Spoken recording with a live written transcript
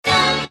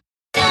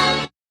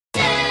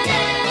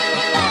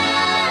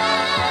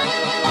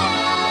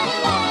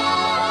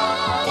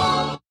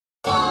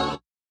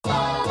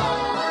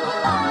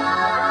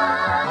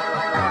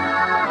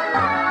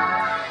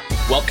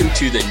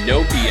to the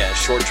No BS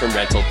Short-Term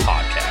Rental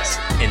Podcast,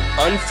 an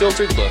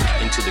unfiltered look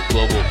into the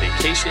global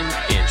vacation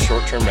and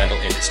short-term rental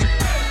industry.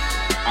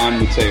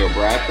 I'm Mateo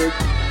Bradford.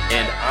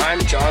 And I'm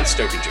John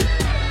Stokinger.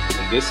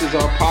 And this is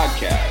our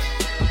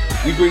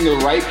podcast. We bring the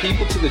right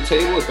people to the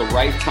table at the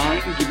right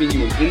time, giving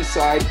you an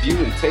inside view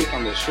and take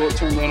on the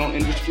short-term rental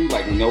industry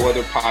like no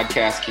other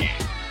podcast can.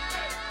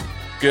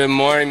 Good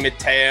morning,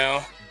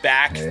 Mateo.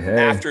 Back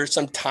after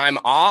some time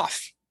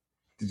off.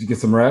 Did you get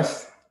some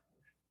rest?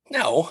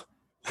 No.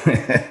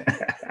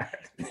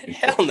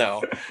 Hell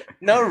no.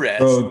 No rest.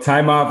 So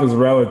time off is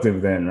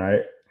relative then,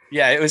 right?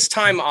 Yeah, it was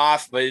time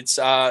off, but it's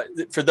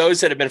for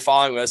those that have been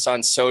following us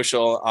on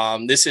social.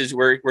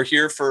 We're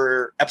here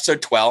for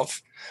episode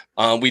 12.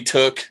 We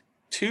took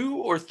 2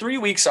 or 3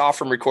 weeks off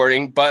from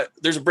recording, but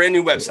there's a brand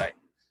new website.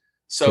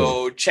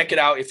 So check it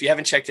out. If you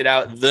haven't checked it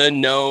out, the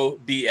No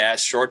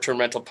BS Short-Term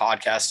Rental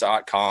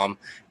Podcast.com.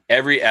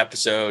 Every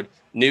episode,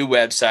 new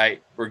website.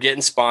 We're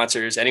getting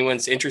sponsors.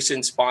 Anyone's interested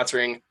in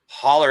sponsoring,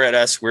 holler at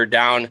us. We're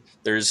down.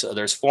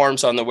 There's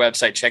forms on the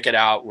website. Check it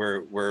out.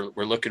 We're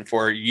looking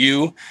for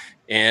you,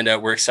 and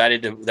we're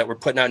excited that we're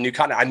putting out new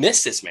content. I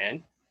miss this,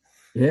 man.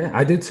 Yeah,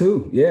 I did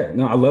too. Yeah,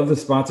 no, I love the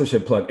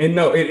sponsorship plug. And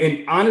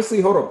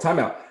honestly, hold up, time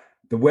out.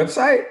 The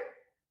website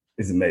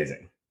is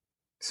amazing.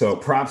 So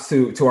props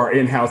to our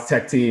in-house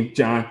tech team,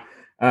 John.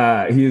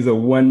 He is a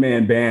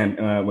one-man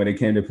band when it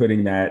came to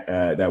putting that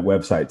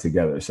website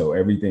together. So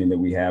everything that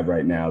we have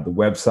right now, the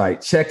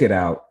website, check it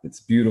out. It's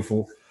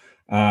beautiful.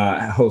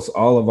 Hosts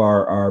all of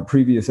our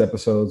previous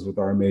episodes with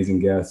our amazing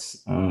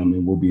guests.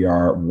 It will be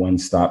our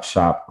one-stop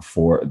shop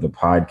for the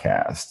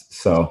podcast.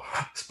 So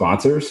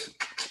sponsors,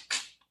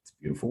 it's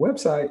a beautiful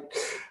website.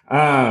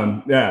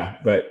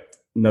 But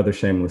another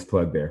shameless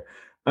plug there.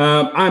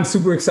 I'm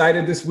super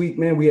excited this week,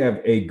 man. We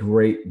have a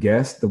great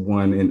guest, the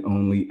one and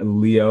only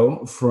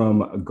Leo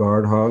from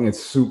Guard Hog and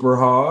Super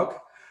Hog,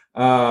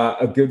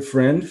 a good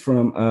friend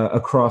from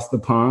across the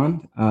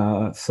pond.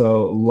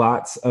 So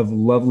lots of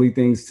lovely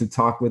things to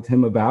talk with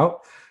him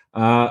about.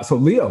 So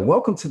Leo,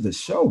 welcome to the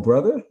show,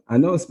 brother. I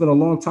know it's been a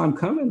long time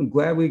coming. I'm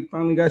glad we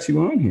finally got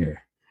you on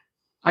here.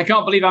 I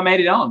can't believe I made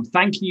it on.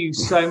 Thank you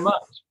so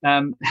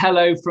much.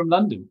 Hello from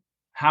London.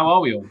 How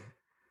are we all?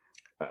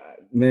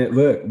 Man,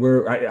 look,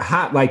 we're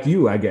hot like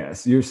you, I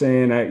guess. You're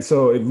saying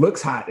so it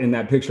looks hot in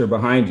that picture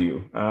behind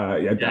you.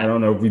 I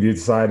don't know if we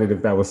decided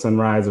if that was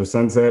sunrise or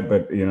sunset,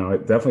 but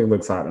it definitely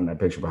looks hot in that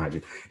picture behind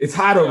you. It's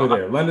hot over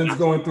there. London's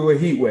going through a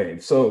heat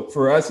wave. So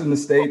for us in the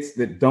States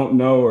that don't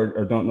know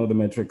or don't know the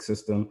metric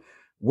system,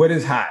 what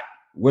is hot?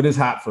 What is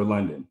hot for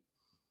London?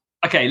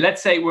 Okay,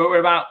 let's say we're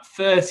about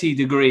 30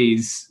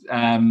 degrees,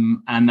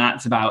 and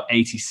that's about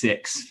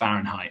 86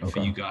 Fahrenheit for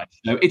you guys.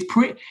 So it's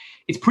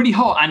pretty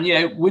hot,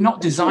 and we're not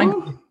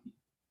designed.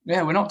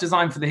 We're not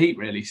designed for the heat,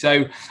 really.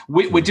 So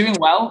we're doing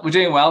well. We're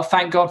doing well.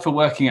 Thank God for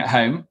working at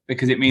home,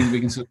 because it means we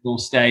can sort of all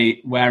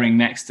stay wearing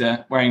next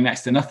to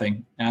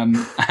nothing, and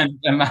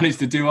manage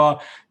to do our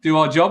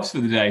jobs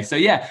for the day. So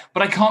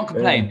but I can't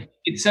complain. Yeah.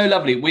 It's so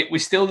lovely. We're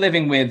still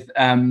living with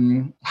I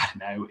don't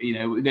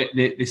know,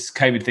 this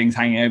COVID thing's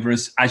hanging over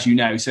us, as you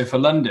know. So for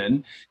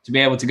London to be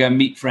able to go and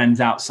meet friends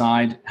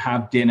outside,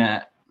 have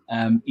dinner,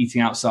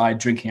 eating outside,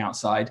 drinking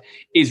outside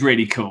is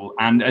really cool.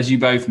 And as you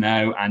both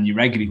know, and you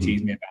regularly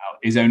tease me about,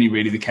 is only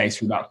really the case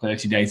for about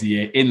 30 days a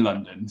year in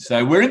London.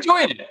 So we're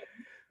enjoying it.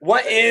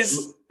 What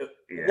is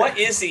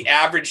the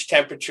average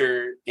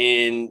temperature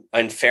in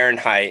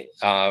Fahrenheit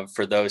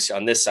for those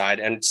on this side,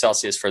 and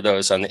Celsius for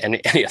those on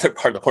any other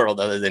part of the world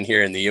other than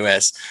here in the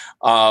US?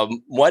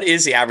 What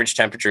is the average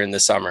temperature in the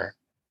summer?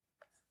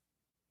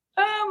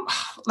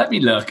 Let me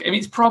look. I mean,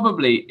 it's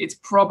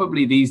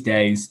probably these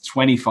days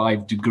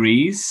 25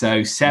 degrees,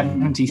 so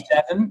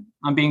 77.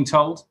 I'm being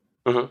told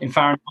in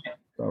Fahrenheit.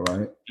 All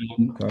right.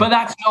 Okay.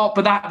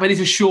 But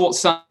it's a short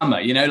summer.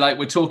 Like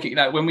we're talking.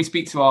 Like when we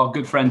speak to our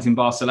good friends in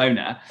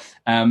Barcelona,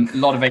 a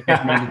lot of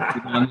vacation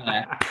rentals down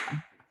there.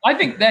 I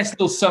think they're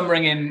still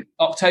summering in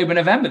October,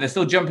 November. They're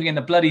still jumping in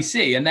the bloody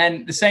sea, and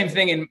then the same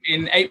thing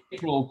in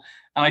April.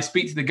 And I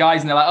speak to the guys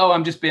and they're like, oh,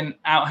 I'm just been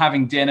out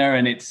having dinner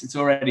and it's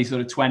already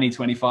sort of 20,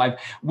 25.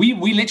 We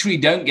literally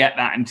don't get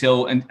that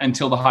until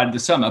the height of the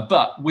summer.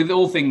 But with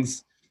all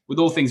things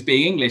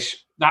being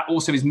English, that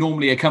also is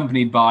normally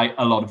accompanied by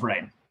a lot of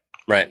rain.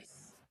 Right.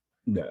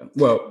 Yeah.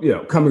 Well,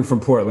 coming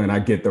from Portland, I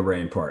get the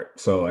rain part.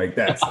 So like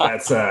that's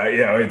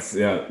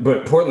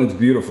but Portland's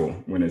beautiful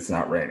when it's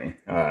not raining.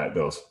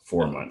 Those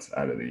 4 months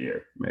out of the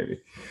year, maybe.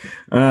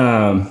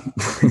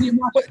 Can you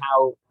imagine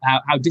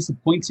how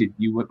disappointed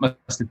you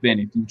must have been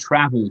if you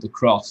traveled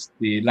across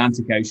the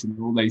Atlantic Ocean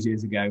all those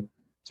years ago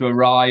to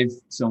arrive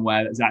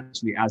somewhere that's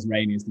actually as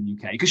rainy as the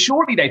UK? Because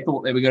surely they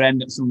thought they were going to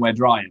end up somewhere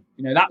drier.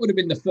 That would have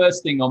been the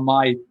first thing on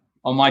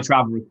my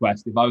travel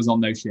request if I was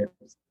on those ships.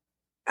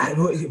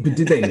 But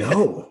did they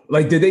know?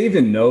 Like, did they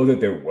even know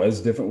that there was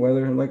different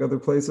weather in like other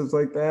places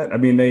like that? I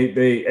mean,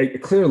 they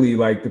clearly,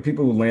 like the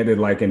people who landed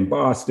like in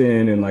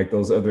Boston and like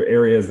those other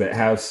areas that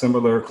have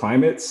similar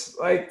climates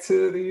like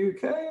to the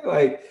UK,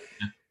 like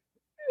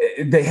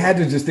they had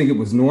to just think it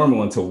was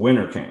normal until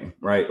winter came,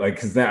 right? Like,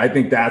 because I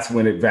think that's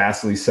when it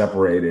vastly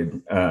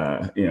separated.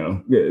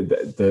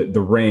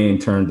 The rain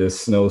turned to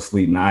snow,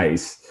 sleet, and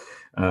ice,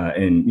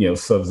 and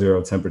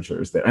sub-zero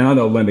temperatures. And I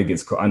know London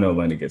gets cold. I know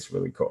London gets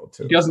really cold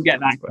too. It doesn't get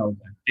that cold.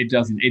 It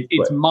doesn't.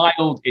 It's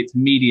mild. It's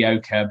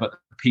mediocre, but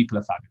the people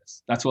are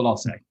fabulous. That's all I'll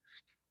say.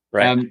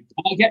 Right.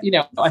 I get.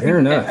 Fair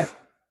enough.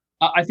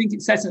 I think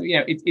it says,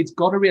 it's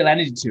got a real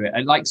energy to it,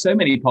 and like so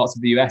many parts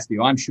of the US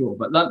do, I'm sure.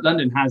 But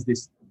London has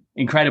this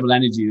incredible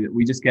energy that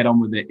we just get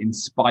on with it in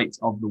spite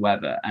of the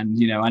weather. And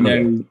I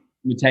know,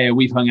 Matteo,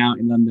 we've hung out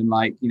in London,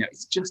 like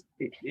it's just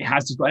it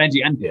has just got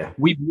energy, and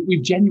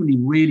we've genuinely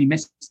really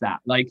missed that.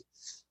 Like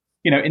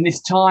in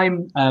this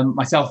time,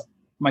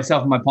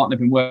 myself and my partner have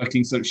been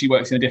working. So she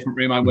works in a different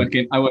room. I work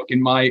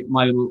in my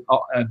little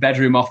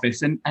bedroom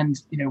office, and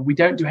we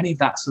don't do any of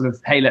that sort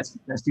of, hey, let's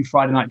do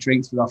Friday night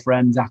drinks with our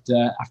friends after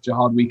a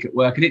hard week at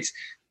work. And it's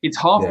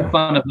half the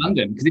fun of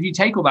London, because if you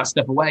take all that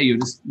stuff away, you're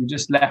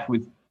just left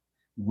with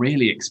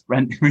really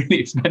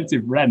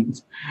expensive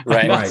rent.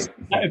 Right.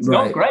 It's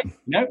not great.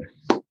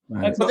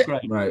 That's not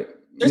great. Right.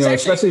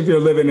 Especially if you're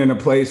living in a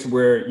place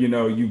where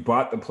you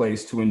bought the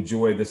place to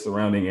enjoy the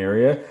surrounding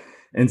area.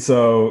 And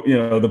so,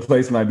 the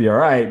place might be all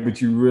right,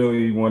 but you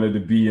really wanted to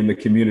be in the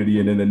community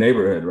and in the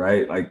neighborhood,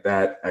 right? Like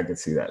that, I could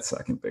see that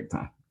sucking big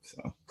time.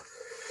 So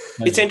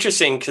it's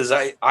interesting because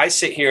I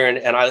sit here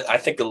and I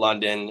think of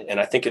London, and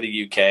I think of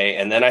the UK,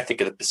 and then I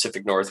think of the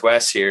Pacific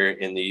Northwest here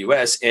in the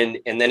US. And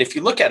then if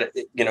you look at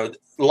it, a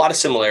lot of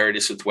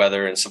similarities with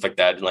weather and stuff like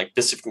that. And like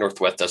Pacific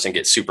Northwest doesn't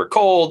get super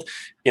cold,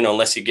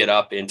 unless you get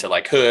up into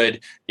like Hood,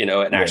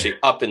 and actually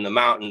up in the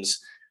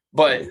mountains.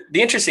 But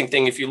the interesting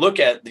thing, if you look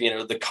at,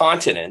 the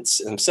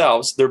continents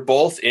themselves, they're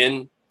both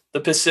in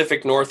the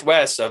Pacific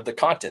Northwest of the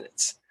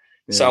continents.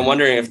 Yeah. So I'm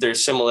wondering if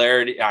there's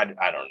similarity. I don't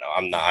know.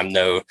 I'm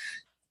no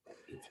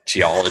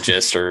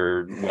geologist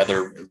or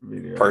weather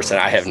person.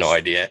 I have no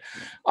idea.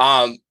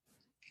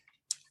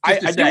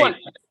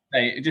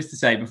 Just to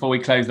say before we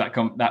close that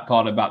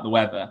part about the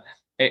weather,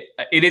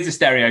 it is a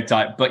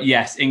stereotype, but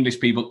yes, English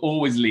people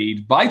always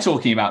lead by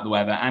talking about the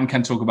weather and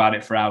can talk about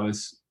it for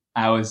hours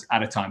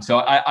at a time. So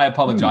I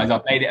apologize.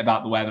 I've made it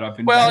about the weather. I've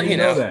been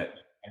that.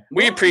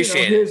 We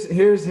appreciate it.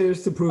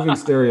 Here's to proving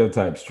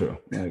stereotypes true.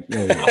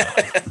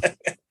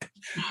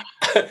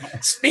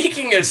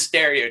 Speaking of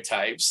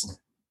stereotypes,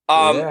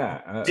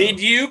 did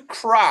you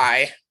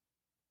cry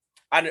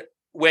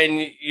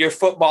when your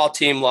football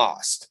team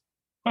lost?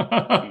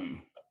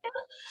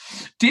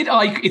 Did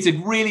I? It's a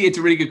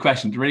really good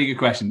question.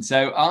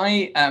 So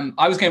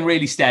I was going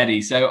really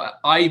steady. So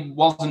I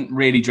wasn't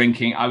really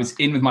drinking. I was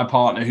in with my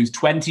partner, who's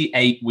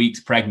 28 weeks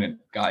pregnant,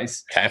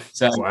 guys. Okay.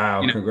 So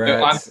wow,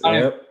 congrats.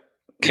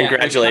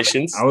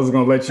 Congratulations. I was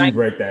going to let you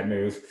break that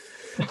news.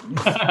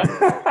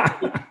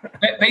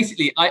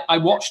 Basically, I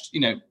watched,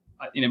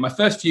 my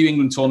first few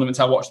England tournaments,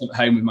 I watched them at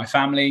home with my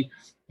family.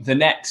 The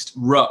next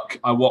ruck,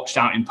 I watched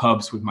out in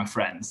pubs with my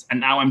friends.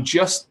 And now I'm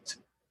just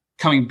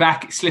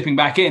slipping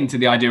back into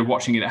the idea of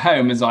watching it at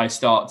home as I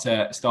start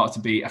to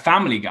be a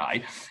family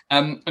guy.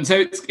 And so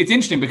it's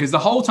interesting because the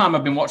whole time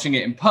I've been watching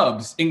it in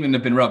pubs, England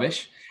have been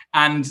rubbish.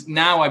 And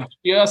now I've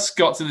just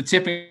got to the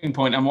tipping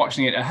point. I'm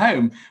watching it at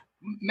home.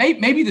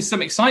 Maybe there's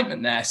some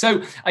excitement there.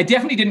 So I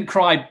definitely didn't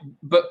cry,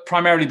 but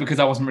primarily because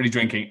I wasn't really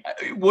drinking.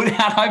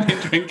 Had I been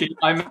drinking,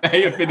 I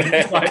may have been in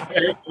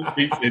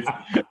pieces.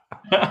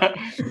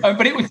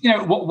 But it was,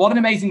 what an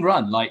amazing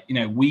run. Like,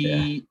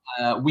 we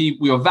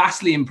were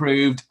vastly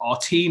improved. Our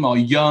team are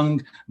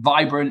young,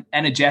 vibrant,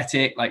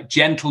 energetic, like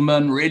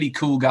gentlemen, really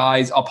cool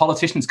guys. Our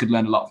politicians could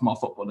learn a lot from our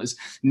footballers.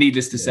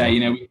 Needless to say,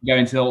 we can go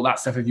into all that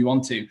stuff if you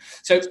want to.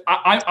 So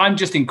I'm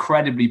just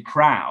incredibly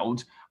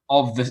proud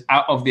of the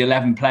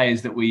 11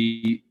 players that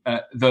we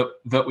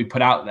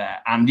put out there.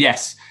 And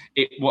yes,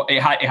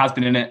 it has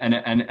been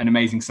an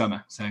amazing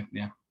summer. So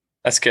yeah.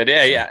 That's good.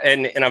 Yeah.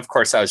 And of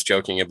course I was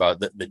joking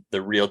about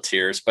the real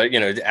tears, but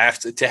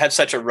after to have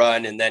such a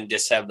run and then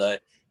just have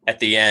at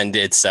the end,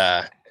 it's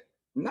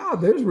no,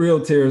 there's real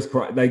tears.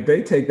 Like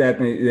they take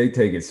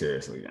it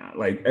seriously now.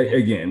 Like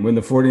again, when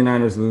the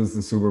 49ers lose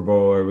the Super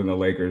Bowl or when the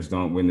Lakers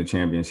don't win the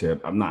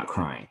championship, I'm not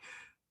crying.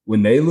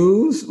 When they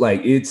lose,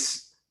 like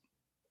it's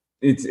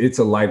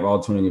a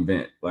life-altering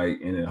event, like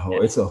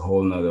it's a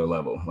whole nother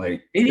level.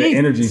 Like the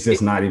energy is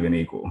just not even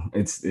equal.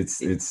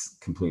 It's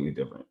completely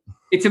different.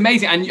 It's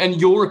amazing, and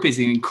Europe is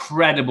an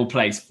incredible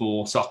place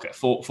for soccer,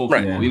 for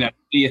football. Right.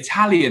 The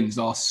Italians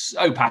are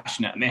so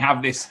passionate, and they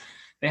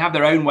have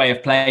their own way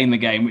of playing the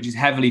game, which is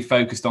heavily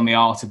focused on the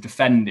art of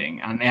defending,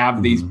 and they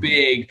have these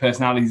big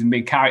personalities and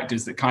big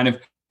characters that kind of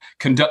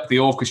conduct the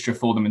orchestra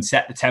for them and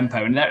set the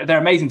tempo, and they're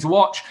amazing to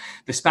watch.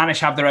 The Spanish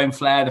have their own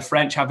flair, the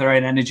French have their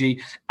own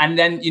energy, and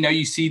then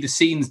you see the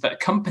scenes that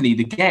accompany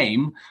the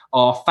game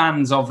are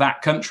fans of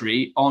that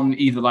country on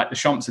either like the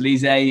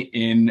Champs-Elysees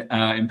in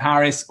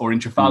Paris or in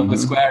Trafalgar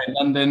Square in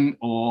London,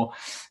 or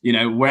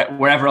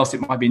wherever else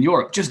it might be in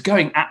Europe, just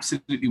going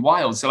absolutely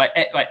wild. So like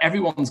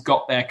everyone's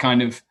got their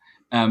kind of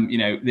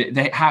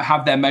they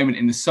have their moment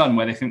in the sun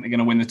where they think they're going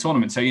to win the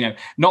tournament. So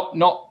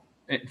not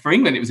for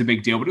England, it was a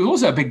big deal, but it was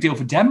also a big deal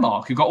for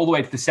Denmark, who got all the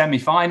way to the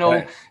semi-final.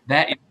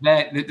 Right.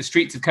 The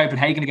streets of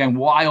Copenhagen are going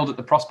wild at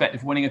the prospect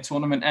of winning a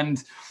tournament.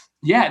 And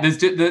yeah,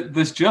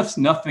 there's just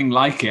nothing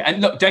like it.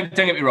 And look, don't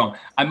get me wrong,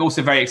 I'm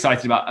also very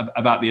excited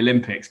about the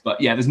Olympics.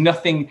 But yeah, there's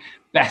nothing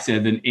better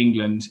than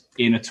England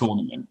in a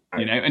tournament,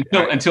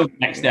 until the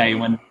next day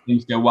when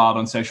things go wild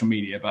on social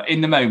media. But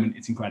in the moment,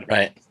 it's incredible.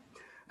 Right.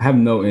 I have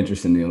no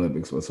interest in the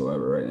Olympics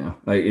whatsoever right now.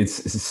 Like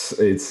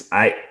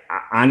I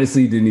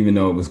honestly didn't even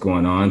know it was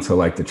going on until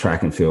like the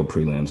track and field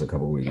prelims a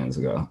couple of weeks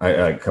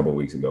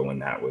ago when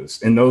that was,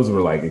 and those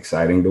were like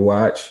exciting to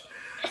watch.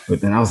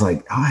 But then I was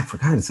like, oh, I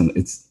forgot it's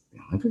the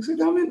Olympics are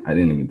coming. I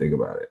didn't even think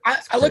about it.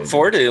 I look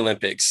forward to the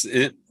Olympics.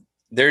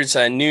 There's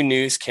a new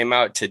news came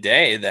out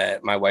today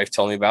that my wife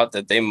told me about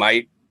that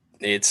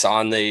it's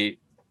on the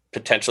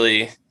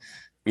potentially,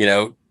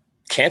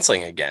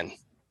 canceling again.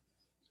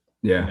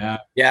 Yeah.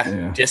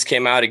 Just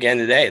came out again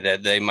today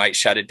that they might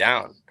shut it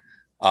down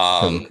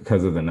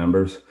because of the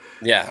numbers.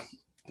 Yeah.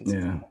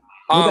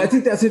 Well, I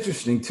think that's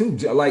interesting too.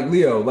 Like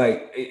Leo,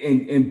 like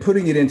in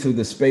putting it into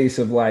the space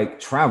of like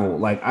travel.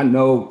 Like I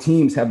know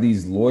teams have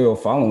these loyal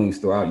followings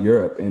throughout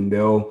Europe, and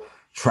they'll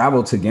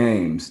travel to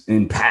games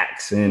in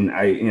packs and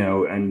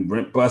and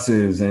rent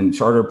buses and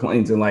charter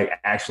planes and like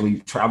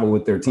actually travel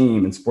with their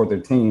team and support their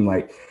team.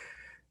 Like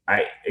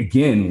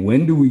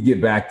when do we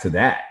get back to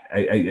that?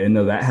 I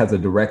know that has a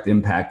direct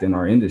impact in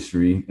our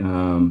industry,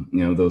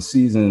 those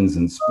seasons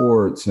and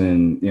sports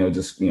and,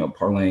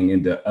 parlaying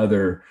into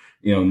other,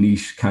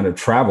 niche kind of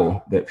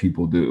travel that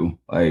people do.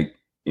 Like,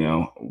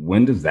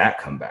 when does that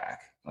come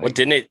back? Like, well,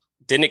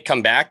 didn't it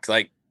come back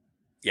like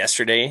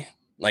yesterday?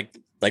 Like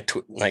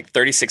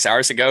 36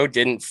 hours ago,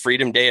 didn't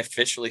Freedom Day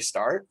officially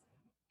start?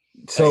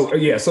 So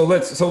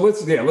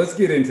let's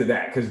get into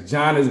that, because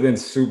John has been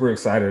super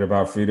excited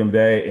about Freedom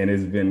Day and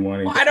has been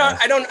wanting. Well, I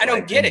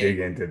don't get it. Dig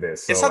into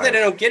this. So it's not that I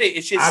don't get it.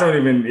 It's just I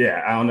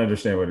don't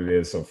understand what it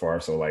is so far.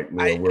 So like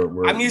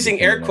I'm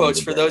using air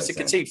quotes for those that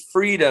can say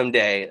Freedom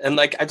Day, and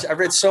like I've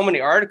read so many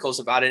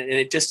articles about it, and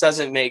it just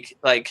doesn't make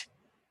like.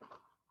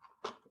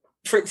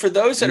 For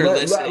those that are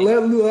listening,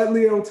 let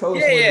Leo tell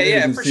us.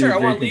 Yeah, for sure. I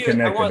want Leo to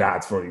connect the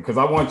dots for you, because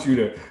I want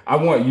you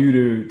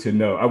to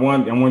know. I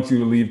want you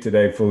to leave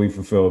today fully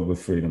fulfilled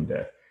with Freedom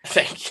Day.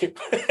 Thank you.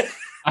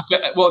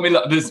 Well, I mean,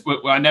 look,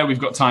 I know we've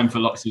got time for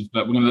we're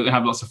going to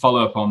have lots of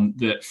follow up on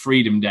the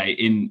Freedom Day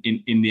in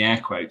the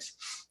air quotes.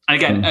 And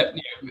again,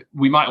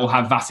 we might all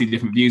have vastly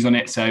different views on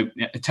it, so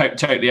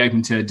totally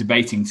open to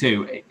debating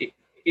too.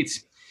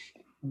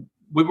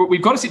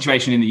 We've got a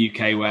situation in the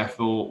UK where,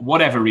 for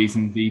whatever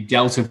reason, the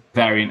Delta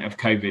variant of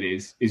COVID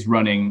is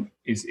running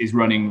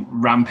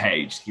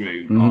rampage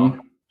through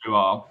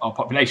our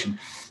population.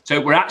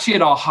 So we're actually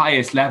at our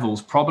highest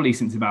levels probably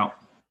since about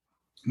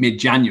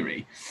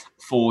mid-January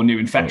for new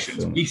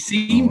infections. We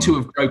seem to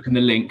have broken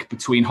the link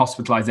between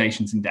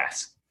hospitalizations and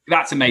deaths.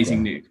 That's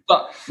amazing news.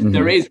 But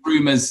there is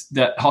rumors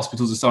that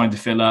hospitals are starting to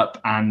fill up,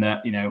 and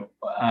that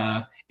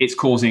it's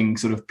causing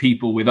sort of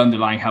people with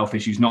underlying health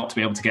issues not to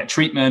be able to get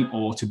treatment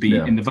or to be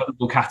in the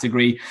vulnerable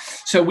category.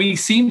 So we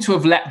seem to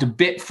have leapt a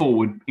bit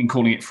forward in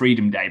calling it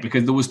Freedom Day,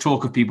 because there was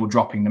talk of people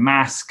dropping the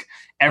mask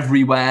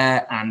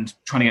everywhere and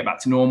trying to get back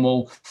to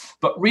normal.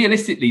 But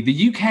realistically,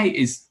 the UK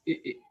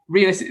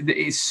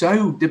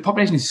the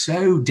population is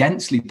so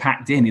densely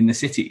packed in the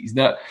cities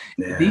that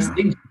these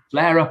things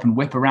flare up and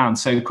whip around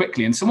so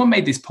quickly. And someone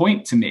made this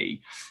point to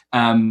me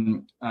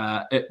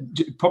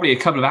probably a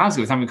couple of hours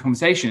ago. I was having a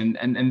conversation,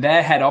 and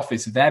their head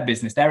office of their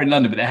business, they're in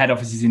London, but their head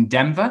office is in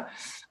Denver,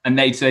 and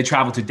they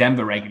travel to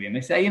Denver regularly. And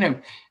they say,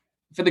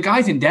 for the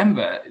guys in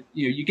Denver,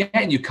 you get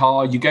in your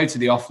car, you go to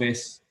the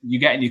office, you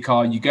get in your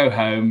car, you go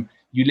home,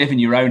 you live in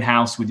your own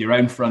house with your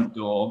own front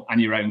door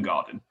and your own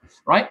garden.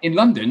 Right? In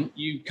London,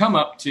 you come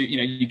up to,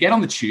 you get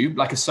on the tube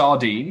like a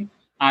sardine,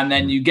 and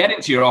then you get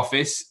into your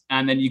office,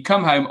 and then you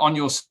come home on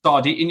your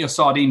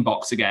sardine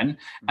box again,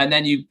 and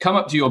then you come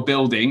up to your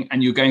building,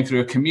 and you're going through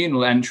a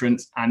communal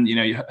entrance, and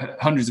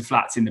hundreds of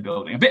flats in the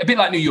building. A bit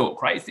like New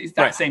York, right? It's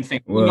that same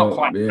thing. Well, not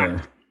quite. Yeah.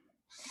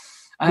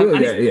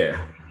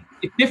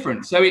 It's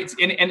different. So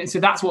so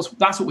that's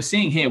what we're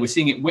seeing here. We're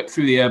seeing it whip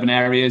through the urban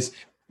areas.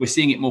 We're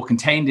seeing it more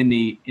contained in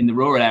the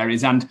rural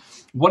areas. And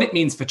what it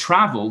means for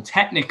travel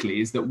technically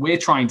is that we're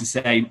trying to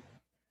say,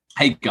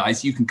 hey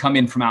guys, you can come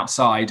in from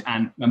outside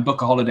and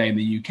book a holiday in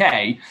the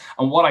UK.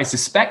 And what I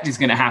suspect is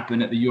going to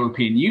happen at the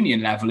European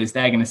Union level is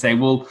they're going to say,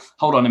 well,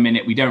 hold on a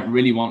minute, we don't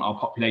really want our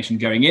population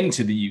going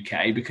into the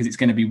UK, because it's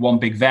going to be one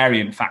big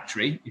variant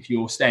factory if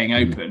you're staying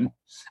open,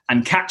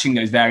 and catching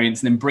those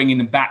variants and then bringing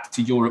them back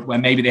to Europe, where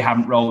maybe they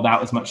haven't rolled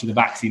out as much of the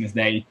vaccine as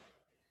they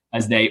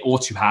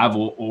ought to have,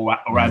 or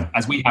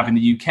as we have in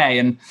the UK.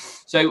 And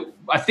so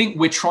I think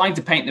we're trying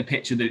to paint the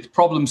picture that it's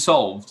problem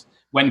solved,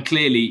 when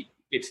clearly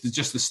it's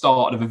just the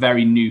start of a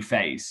very new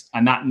phase.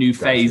 And that new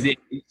phase is,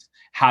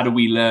 how do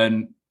we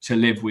learn to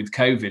live with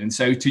COVID? And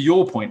so to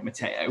your point,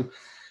 Matteo,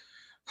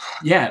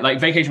 like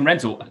vacation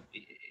rental,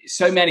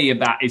 so many of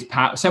that is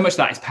so much of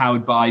that is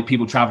powered by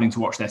people traveling to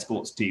watch their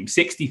sports team.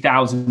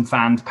 60,000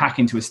 fans pack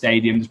into a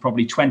stadium. There's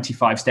probably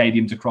 25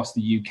 stadiums across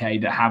the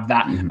UK that have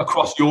that.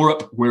 Across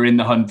Europe, we're in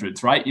the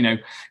hundreds, right?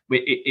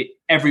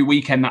 Every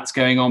weekend that's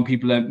going on,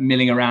 people are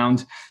milling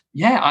around.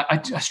 Yeah,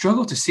 I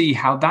struggle to see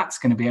how that's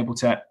going to be able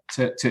to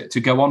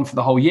go on for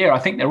the whole year. I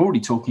think they're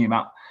already talking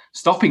about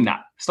stopping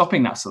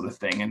that sort of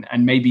thing,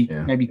 and maybe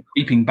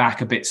creeping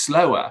back a bit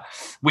slower,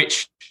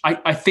 which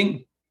I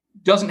think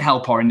doesn't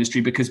help our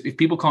industry, because if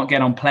people can't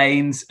get on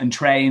planes and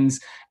trains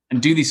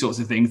and do these sorts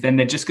of things, then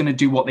they're just going to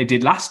do what they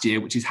did last year,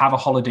 which is have a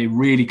holiday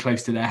really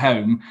close to their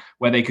home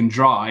where they can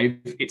drive.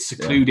 It's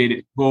secluded,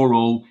 it's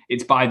rural,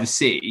 it's by the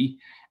sea.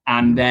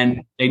 And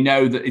then they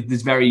know that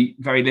there's very,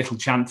 very little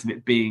chance of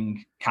it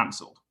being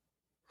cancelled.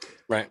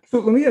 Right. So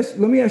let me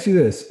ask you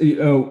this.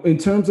 In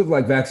terms of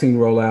like vaccine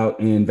rollout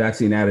and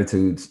vaccine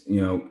attitudes,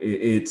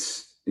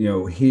 it's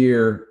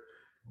here.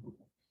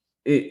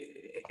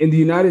 In the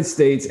United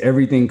States,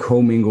 everything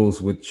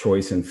commingles with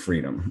choice and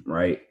freedom,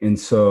 right? And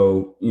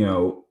so,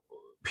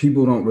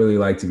 people don't really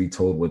like to be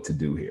told what to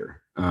do here.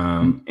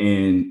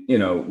 And,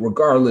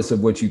 regardless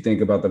of what you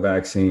think about the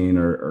vaccine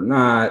or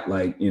not,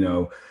 like,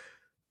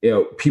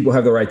 people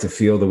have the right to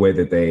feel the way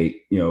that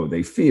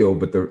they feel,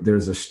 but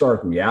there's a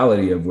stark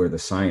reality of where the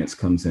science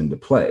comes into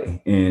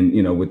play. And,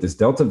 with this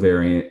Delta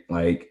variant,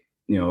 like,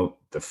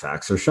 the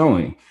facts are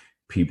showing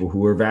people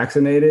who are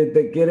vaccinated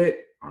that get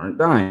it aren't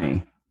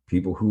dying.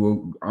 People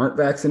who aren't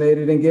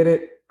vaccinated and get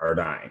it are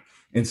dying.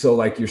 And so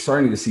like you're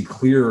starting to see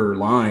clearer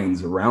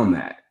lines around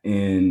that.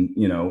 And,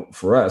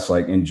 for us,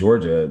 like in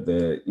Georgia,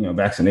 the,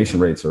 vaccination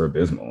rates are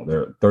abysmal.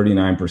 They're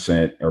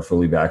 39% are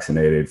fully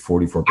vaccinated,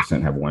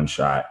 44% have one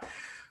shot.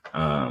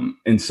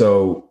 And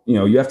so,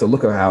 you have to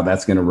look at how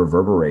that's going to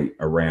reverberate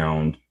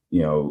around,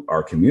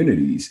 our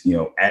communities,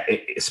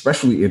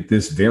 especially if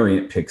this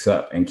variant picks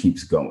up and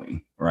keeps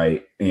going.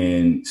 Right.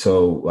 And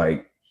so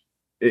like,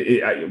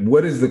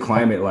 what is the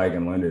climate like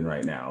in London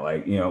right now?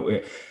 Like,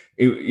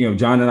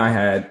 John and I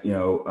had,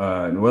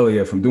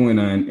 Noelia from Doing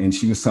None, and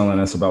she was telling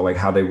us about like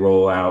how they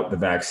roll out the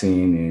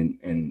vaccine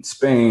in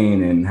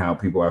Spain and how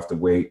people have to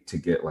wait to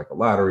get like a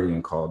lottery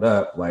and called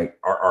up. Like,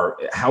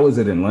 how is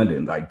it in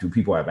London? Like, do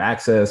people have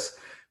access?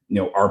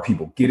 Are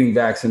people getting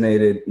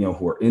vaccinated,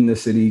 who are in the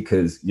city?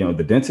 Because,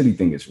 the density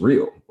thing is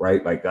real,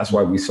 right? Like, that's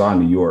why we saw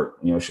New York,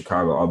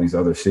 Chicago, all these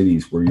other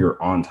cities where you're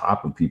on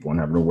top of people and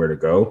have nowhere to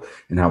go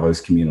and have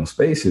those communal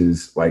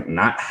spaces, like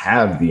not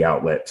have the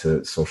outlet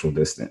to social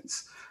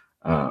distance.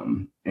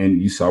 And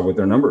you saw what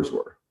their numbers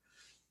were.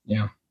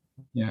 Yeah.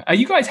 Yeah. Are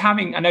you guys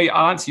having, I know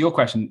I'll answer your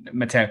question,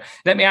 Matteo.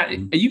 Let me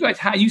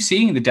ask, are you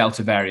seeing the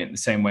Delta variant the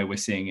same way we're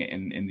seeing it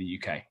in the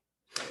UK?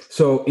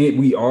 So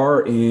we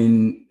are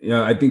in,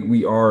 I think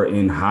we are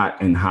in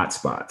hot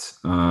spots,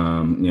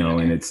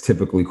 and it's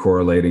typically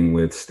correlating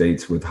with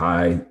states with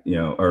high,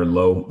 or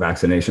low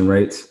vaccination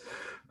rates.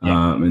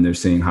 And they're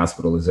seeing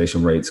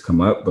hospitalization rates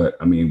come up, but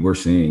I mean, we're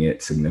seeing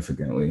it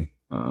significantly.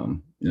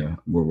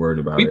 We're worried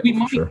about it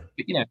for sure.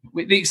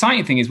 The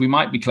exciting thing is we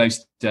might be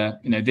close to,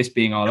 this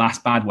being our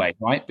last bad wave,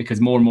 right?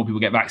 Because more and more people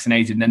get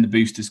vaccinated and then the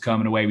boosters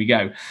come and away we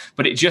go.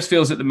 But it just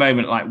feels at the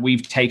moment like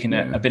we've taken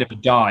a bit of a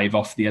dive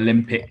off the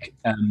Olympic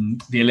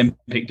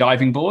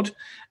diving board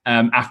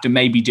after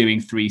maybe doing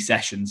 3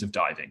 sessions of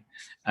diving.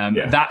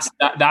 That's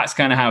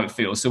kind of how it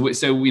feels. So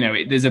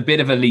there's a bit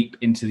of a leap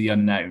into the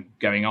unknown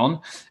going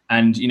on.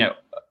 And,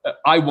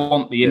 I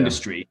want the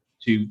industry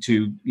to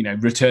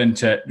return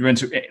to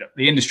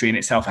the industry in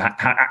itself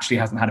actually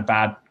hasn't had a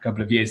bad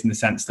couple of years in the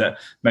sense that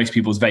most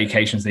people's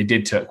vacations they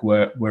did took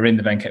were in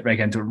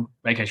the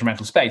vacation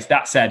rental space.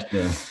 That said,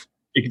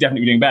 it could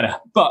definitely be doing better.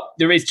 But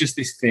there is just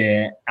this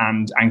fear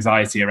and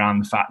anxiety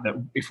around the fact that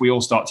if we all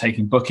start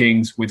taking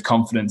bookings with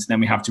confidence, then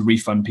we have to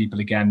refund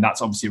people again.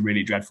 That's obviously a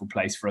really dreadful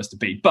place for us to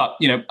be. But,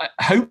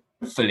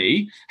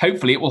 hopefully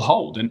it will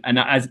hold. And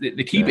as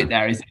the key bit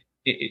there is,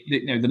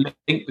 the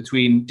link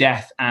between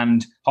death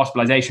and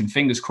hospitalization,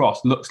 fingers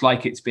crossed, looks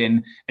like it's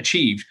been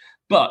achieved.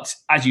 But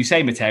as you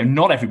say, Matteo,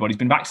 not everybody's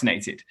been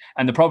vaccinated,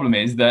 and the problem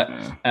is that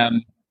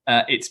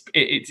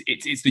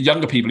it's the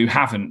younger people who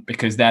haven't,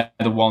 because they're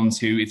the ones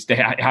who they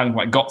haven't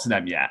quite got to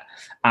them yet.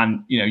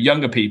 And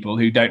younger people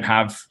who don't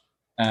have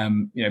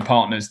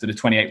partners that are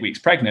 28 weeks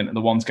pregnant are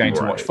the ones going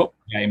to watch football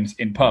games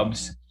in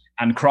pubs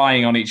and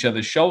crying on each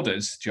other's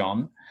shoulders,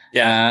 John.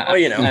 Yeah,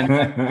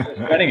 and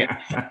spreading it.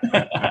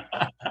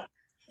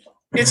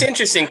 It's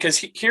interesting because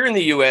here in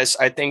the U.S.,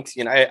 I think,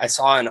 I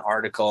saw an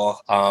article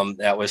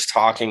that was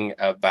talking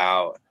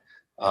about,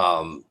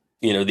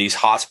 these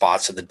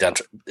hotspots of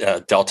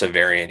the Delta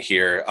variant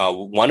here.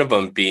 One of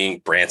them being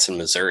Branson,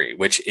 Missouri,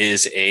 which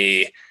is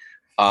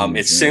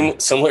it's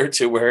similar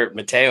to where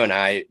Matteo and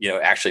I,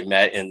 actually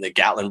met in the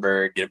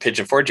Gatlinburg,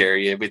 Pigeon Forge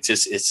area. It's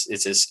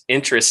this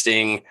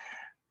interesting.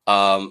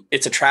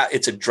 It's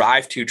a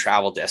drive-to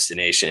travel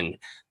destination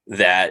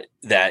that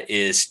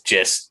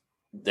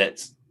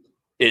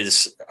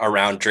is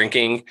around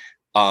drinking,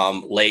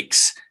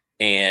 lakes,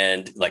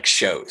 and like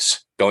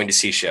shows, going to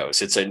see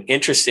shows. It's an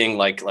interesting,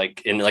 like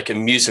in like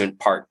amusement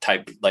park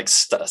type, like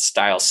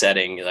style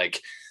setting.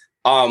 Like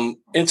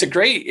It's a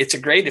great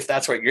if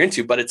that's what you're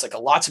into, but it's like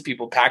lots of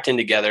people packed in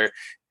together,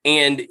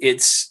 and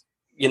it's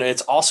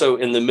also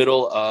in the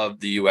middle of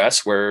the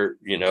US where,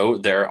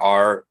 there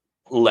are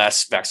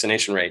less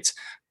vaccination rates.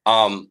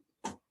 The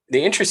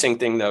interesting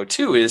thing though,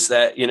 too, is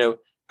that,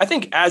 I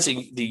think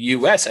the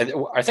US,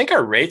 I think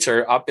our rates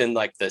are up in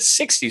like the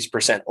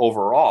 60%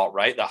 overall,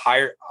 right? The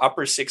higher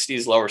upper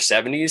 60s, lower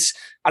 70s.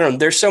 I don't know.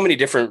 There's so many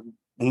different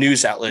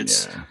news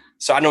outlets. Yeah.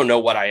 So I don't know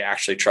what I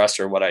actually trust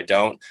or what I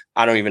don't.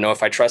 I don't even know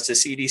if I trust the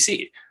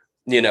CDC,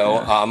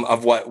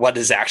 of what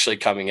is actually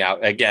coming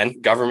out.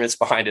 Again, government's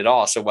behind it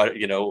all. So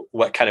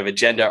what kind of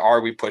agenda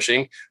are we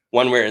pushing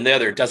one way or the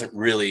other? It doesn't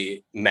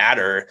really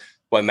matter.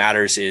 What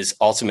matters is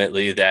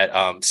ultimately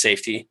that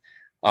safety,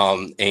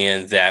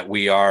 and that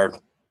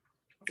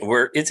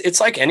it's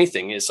like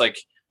anything. It's like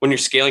when you're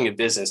scaling a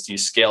business, do you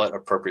scale it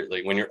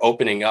appropriately? When you're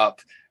opening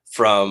up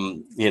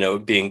from,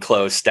 being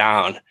closed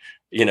down,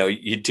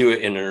 you do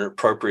it in an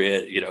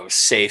appropriate,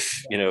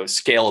 safe,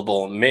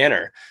 scalable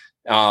manner.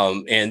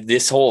 And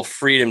this whole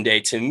Freedom Day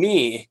to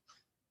me,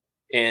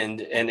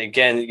 and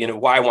again,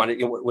 why I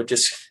wanted,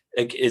 was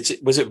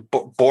it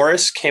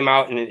Boris came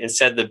out and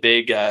said the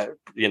big, I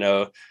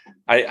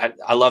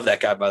love that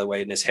guy, by the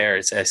way, and his hair,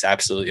 it's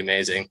absolutely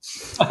amazing.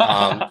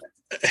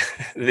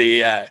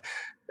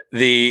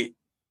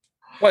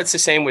 It's the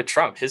same with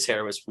Trump. His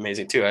hair was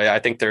amazing too. I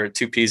think there are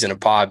two peas in a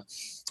pod.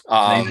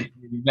 They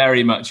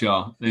very much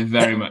are. They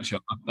very much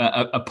are.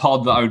 A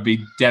pod that I would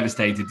be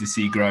devastated to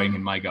see growing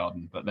in my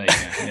garden. But there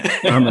you go.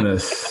 Yeah. I'm gonna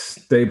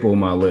staple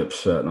my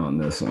lips shut on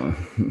this one.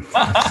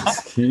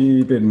 Just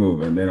keep it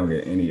moving. They don't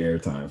get any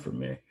airtime from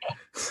me.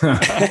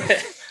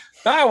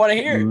 I want to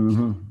hear it.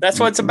 Mm-hmm. That's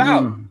what it's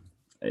about.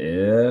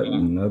 Yeah,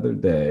 another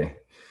day.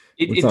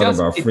 It does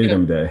about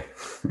Freedom Day.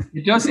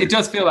 It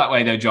does feel that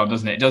way though, John,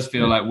 doesn't it? It does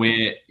feel like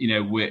we're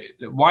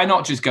why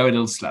not just go a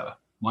little slower?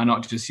 Why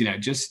not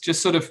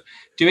just sort of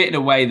do it in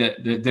a way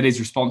that is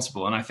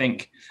responsible? And I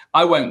think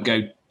I won't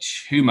go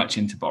too much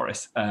into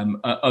Boris,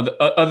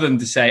 other than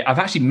to say I've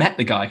actually met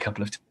the guy a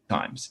couple of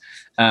times,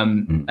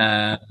 and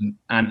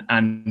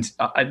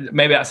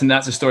maybe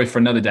that's a story for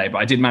another day. But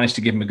I did manage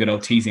to give him a good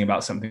old teasing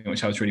about something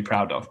which I was really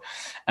proud of.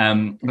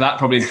 But that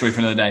probably is a story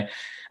for another day.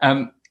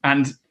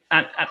 And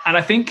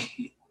I think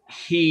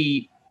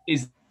he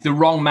is the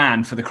wrong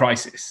man for the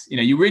crisis.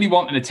 You really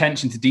want an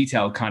attention to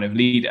detail kind of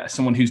leader,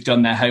 someone who's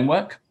done their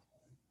homework.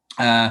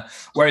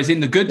 Whereas in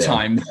the good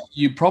times,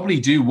 you probably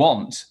do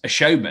want a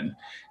showman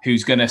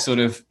who's going to sort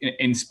of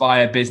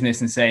inspire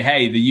business and say,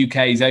 hey, the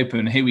UK is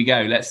open. Here we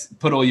go. Let's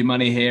put all your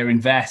money here,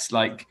 invest,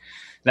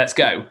 let's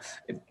go.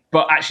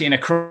 But actually in a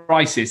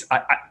crisis,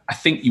 I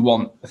think you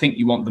want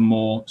the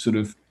more sort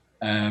of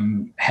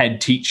head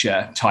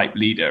teacher type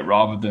leader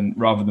rather than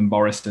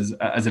Boris as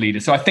a leader.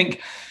 So I think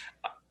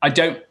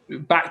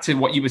back to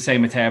what you were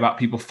saying, Matteo, about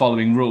people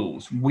following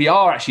rules. We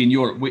are actually in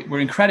Europe. We're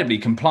incredibly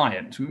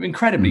compliant. We're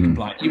incredibly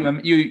compliant.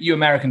 You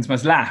Americans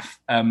must laugh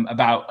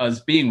about us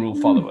being rule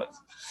followers.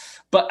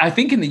 But I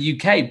think in the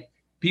UK,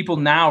 people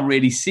now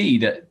really see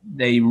that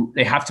they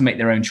have to make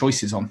their own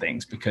choices on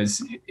things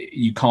because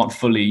you can't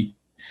fully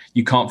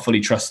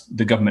trust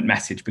the government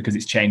message because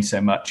it's changed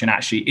so much. And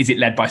actually, is it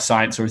led by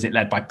science or is it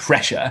led by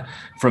pressure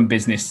from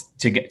business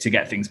to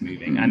get things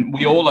moving? And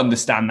we all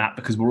understand that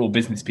because we're all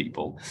business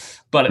people.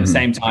 But at the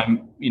same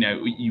time,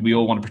 we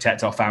all want to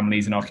protect our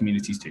families and our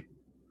communities too.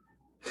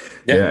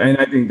 Yeah, and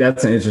I think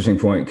that's an interesting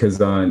point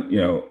because on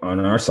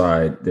our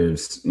side,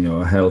 there's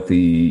a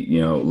healthy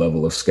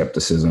level of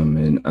skepticism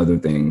and other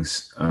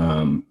things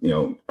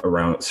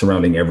around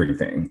surrounding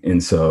everything,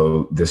 and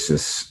so this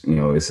just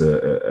is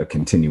a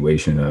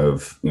continuation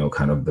of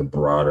kind of the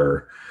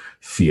broader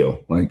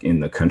feel like in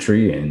the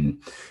country,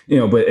 and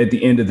but at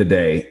the end of the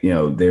day,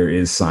 there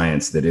is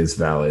science that is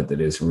valid,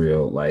 that is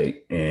real,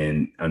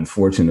 and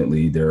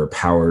unfortunately, there are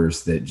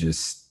powers that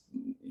just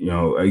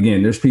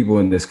again, there's people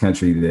in this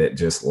country that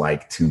just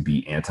like to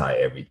be anti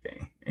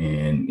everything.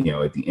 And,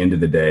 at the end of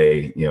the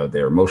day,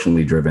 they're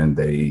emotionally driven.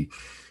 They,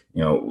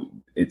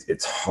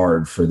 it's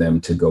hard for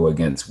them to go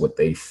against what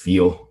they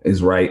feel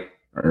is right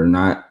or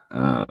not.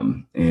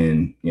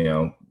 And,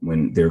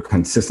 when they're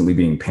consistently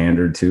being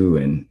pandered to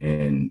and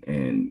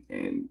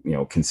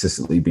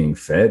consistently being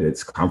fed,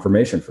 it's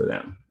confirmation for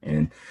them.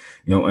 And,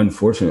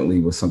 unfortunately,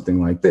 with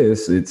something like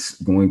this,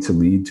 it's going to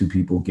lead to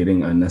people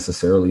getting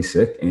unnecessarily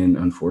sick and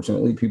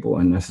unfortunately people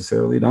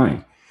unnecessarily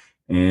dying.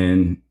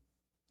 And,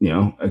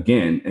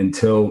 again,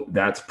 until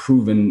that's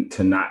proven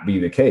to not be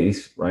the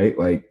case, right?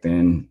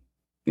 then,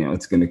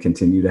 it's going to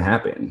continue to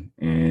happen.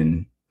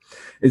 And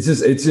it's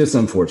just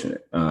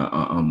unfortunate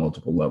on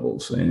multiple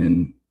levels.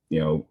 And,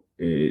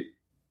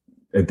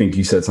 I think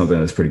you said something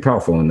that's pretty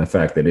powerful in the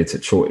fact that it's a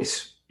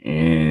choice.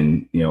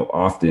 And,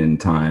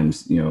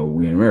 oftentimes, we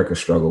in America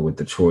struggle with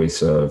the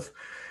choice of,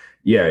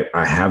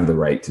 I have the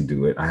right to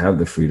do it. I have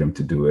the freedom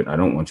to do it. I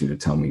don't want you to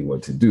tell me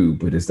what to do,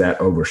 but is that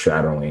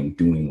overshadowing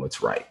doing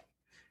what's right?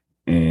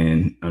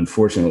 And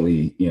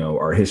unfortunately,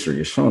 our history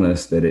has shown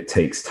us that it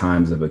takes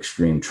times of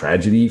extreme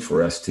tragedy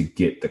for us to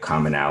get the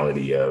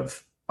commonality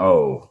of,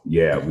 oh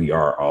yeah, we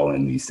are all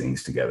in these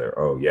things together.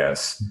 Oh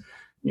yes,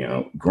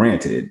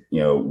 granted,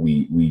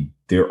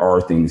 there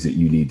are things that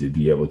you need to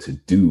be able to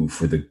do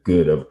for the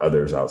good of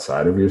others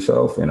outside of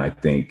yourself. And I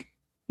think,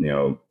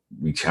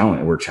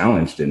 we're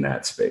challenged in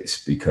that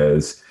space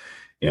because,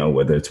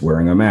 whether it's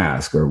wearing a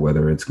mask or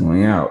whether it's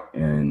going out.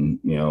 And,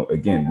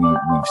 again,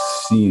 we've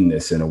seen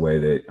this in a way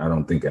that I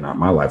don't think in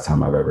my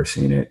lifetime I've ever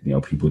seen it,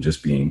 people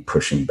just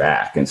pushing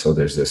back. And so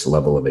there's this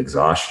level of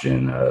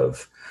exhaustion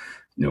of,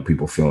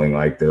 people feeling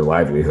like their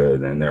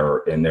livelihood and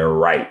their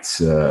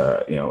rights,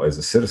 as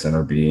a citizen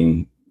are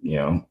being,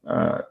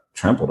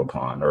 trampled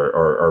upon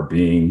or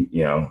being,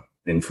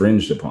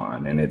 infringed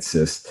upon. And it's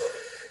just,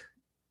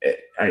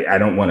 I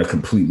don't want to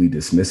completely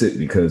dismiss it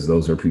because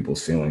those are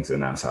people's feelings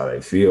and that's how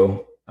they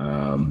feel.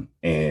 And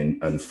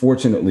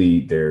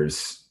unfortunately,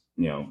 there's,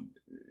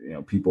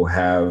 people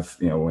have,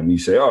 when you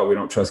say, oh, we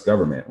don't trust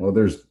government. Well,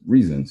 there's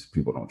reasons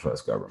people don't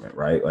trust government,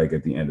 right? Like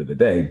at the end of the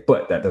day,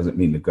 but that doesn't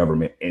mean the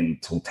government in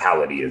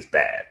totality is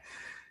bad.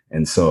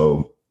 And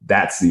so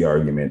that's the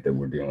argument that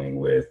we're dealing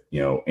with,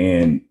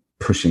 and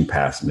pushing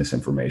past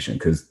misinformation,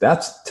 because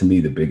that's, to me,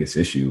 the biggest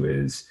issue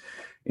is,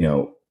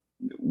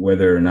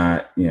 whether or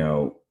not,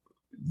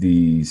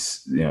 the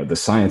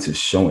science is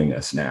showing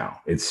us now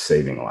it's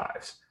saving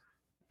lives.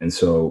 And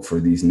so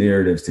for these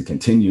narratives to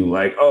continue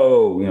like,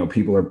 oh,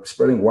 people are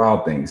spreading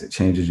wild things, it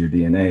changes your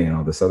DNA and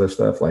all this other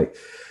stuff, like,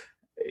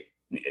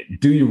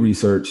 do your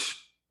research,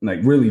 like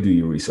really do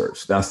your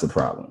research. That's the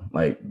problem.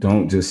 Like,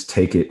 don't just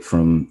take it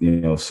from,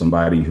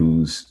 somebody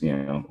who's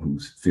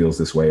feels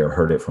this way or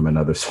heard it from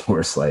another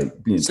source, like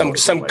some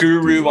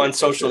guru on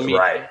social media.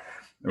 Right.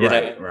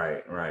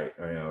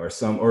 Or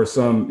some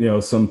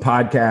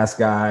podcast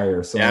guy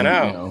or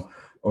some,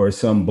 or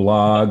some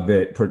blog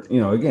that,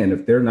 again,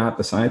 if they're not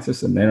the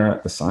scientists and they're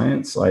not the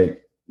science,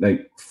 like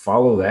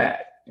follow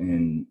that.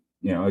 And,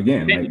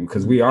 again,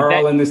 because we are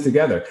all in this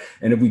together.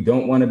 And if we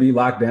don't want to be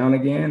locked down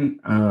again,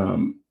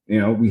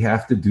 we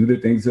have to do the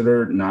things that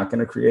are not going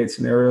to create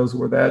scenarios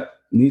where that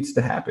needs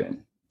to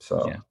happen.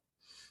 So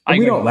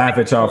we don't laugh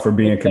at y'all for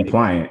being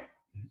compliant.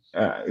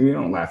 We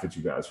don't laugh at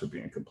you guys for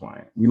being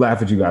compliant. We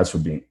laugh at you guys for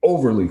being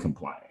overly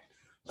compliant.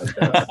 That's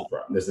the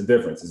problem. There's a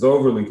difference. It's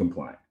overly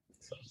compliant.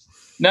 So.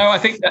 No, I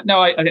think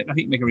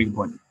you make a really good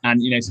point. And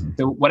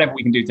so whatever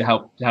we can do to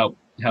help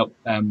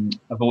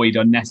avoid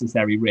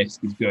unnecessary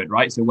risk is good,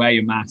 right? So wear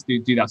your mask,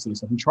 do that sort of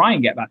stuff, and try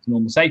and get back to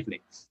normal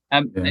safely.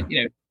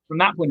 From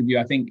that point of view,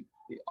 I think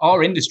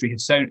our industry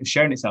has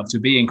shown itself to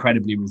be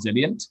incredibly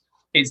resilient.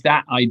 It's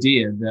that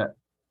idea that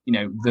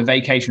the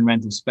vacation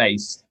rental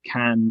space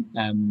can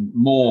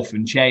morph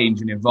and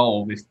change and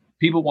evolve. If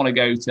people want to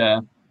go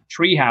to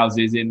tree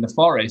houses in the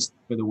forest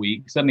for the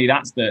week, suddenly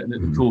that's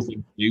the cool thing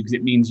to do, because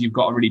it means you've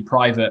got a really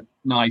private,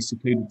 nice,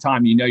 secluded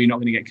time. You're not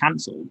going to get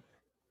cancelled.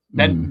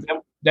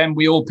 Then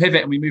we all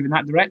pivot and we move in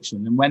that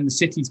direction. And when the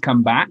cities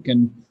come back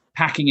and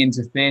packing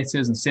into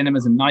theatres and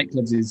cinemas and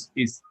nightclubs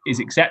is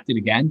accepted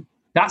again,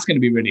 that's going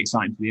to be really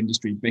exciting for the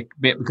industry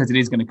because it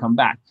is going to come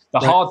back. The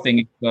hard thing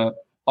is for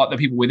the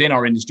people within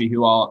our industry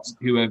who are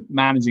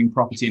managing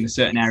property in a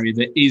certain area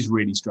that is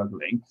really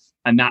struggling.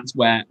 And that's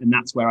where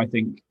I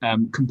think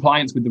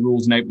compliance with the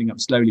rules and opening up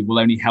slowly will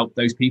only help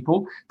those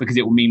people, because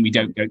it will mean we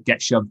don't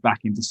get shoved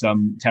back into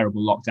some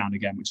terrible lockdown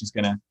again, which is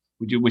going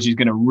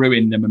to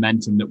ruin the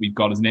momentum that we've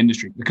got as an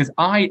industry. Because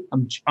I'm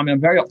a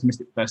very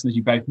optimistic person, as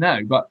you both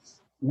know, but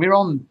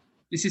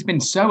this has been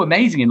so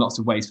amazing in lots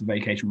of ways for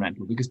vacation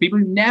rental, because people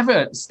who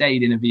never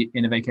stayed in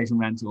a vacation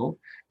rental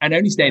and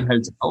only stayed in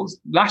hotels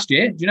last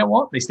year, do you know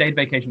what? They stayed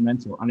vacation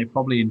rental and they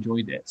probably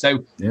enjoyed it.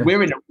 So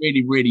we're in a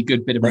really, really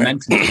good bit of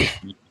momentum.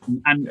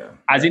 And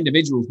as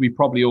individuals, we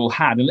probably all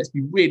had, and let's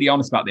be really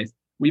honest about this,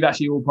 we've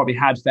actually all probably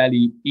had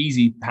fairly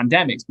easy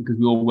pandemics because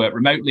we all work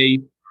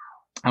remotely,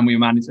 and we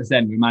managed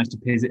to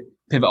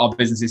pivot our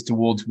businesses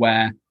towards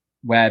where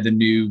the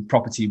new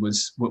property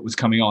was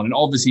coming on. And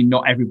obviously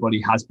not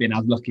everybody has been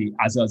as lucky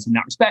as us in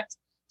that respect.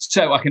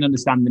 So I can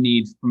understand the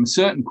need from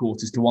certain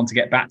quarters to want to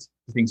get back to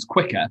things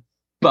quicker.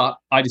 But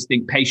I just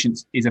think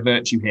patience is a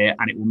virtue here,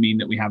 and it will mean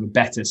that we have a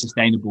better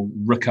sustainable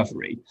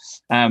recovery.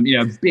 A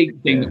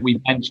big thing that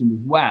we've mentioned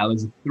as well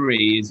as a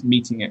three is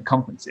meeting at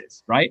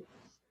conferences, right?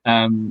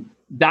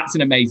 That's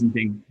an amazing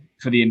thing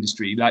for the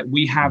industry. Like,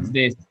 we have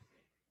this,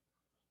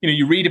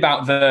 you read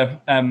about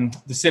the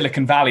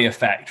Silicon Valley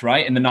effect,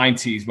 right? In the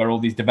 90s, where all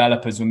these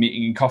developers were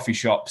meeting in coffee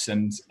shops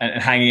and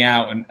hanging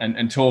out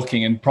and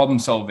talking and problem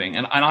solving.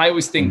 And I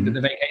always think that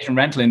the vacation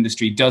rental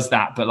industry does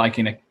that, but like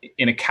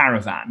in a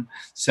caravan.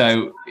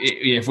 So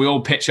if we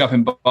all pitch up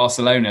in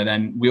Barcelona,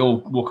 then we all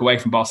walk away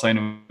from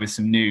Barcelona with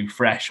some new,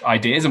 fresh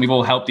ideas, and we've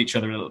all helped each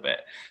other a little bit.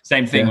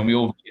 Same thing when we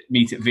all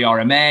meet at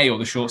VRMA or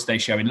the Short Stay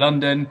Show in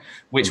London,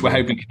 which we're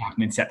hoping can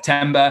happen in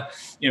September.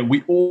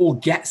 We all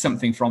get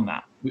something from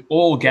that. We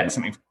all get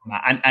something from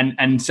that.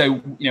 And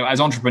so,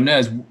 as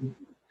entrepreneurs,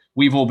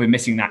 we've all been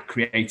missing that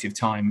creative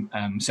time.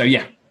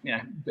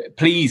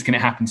 Please, can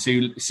it happen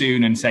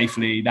soon and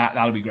safely?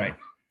 That'll be great.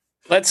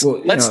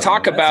 Let's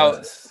talk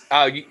about,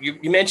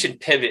 you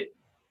mentioned pivot.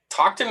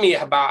 talk to me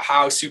about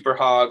how Super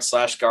Hog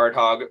 / Guard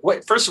Hog.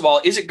 First of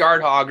all, is it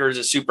Guard Hog or is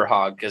it Super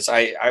Hog? Because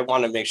I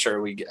want to make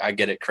sure I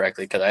get it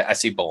correctly, because I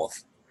see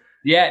both.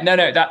 Yeah, no,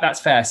 that's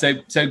fair.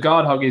 So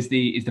Guard Hog is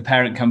the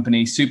parent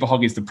company. Super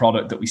Hog is the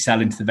product that we sell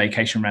into the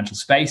vacation rental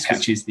space,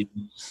 which is the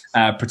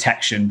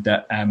protection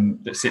that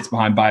sits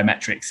behind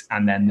biometrics,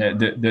 and then the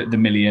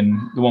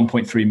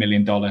 $1.3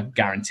 million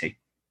guarantee.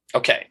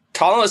 Okay,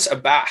 tell us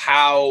about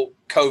how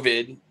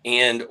COVID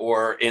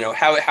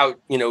how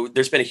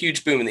there's been a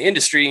huge boom in the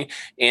industry,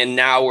 and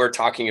now we're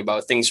talking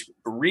about things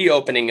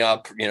reopening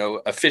up,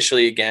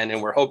 officially again,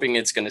 and we're hoping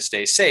it's going to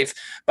stay safe.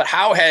 But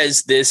how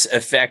has this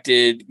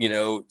affected,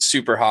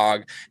 Super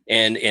Hog,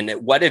 and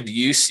what have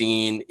you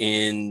seen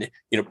in,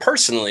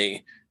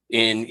 personally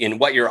in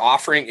what you're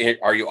offering?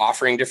 Are you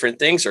offering different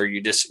things, or are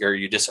you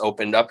just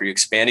opened up? Are you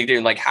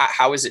expanding? Like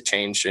how has it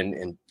changed,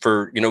 and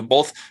for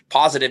both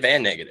positive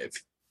and negative?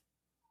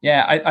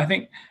 Yeah, I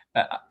think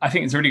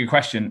it's a really good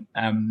question.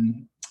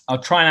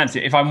 I'll try and answer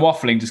it. If I'm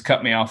waffling, just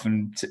cut me off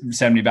and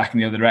send me back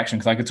in the other direction,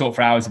 because I could talk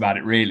for hours about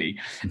it, really.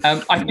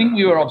 I think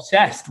we were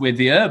obsessed with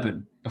the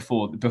urban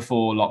before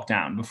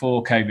lockdown,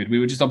 before COVID. We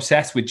were just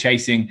obsessed with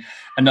chasing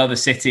another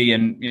city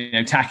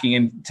and tapping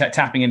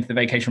into the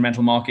vacation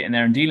rental market in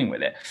there and dealing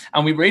with it.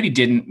 And we really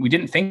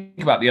didn't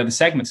think about the other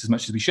segments as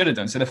much as we should have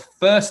done. So the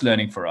first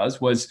learning for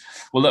us was,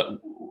 well,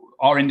 look,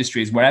 our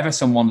industry is wherever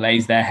someone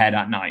lays their head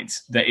at night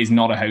that is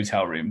not a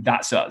hotel room.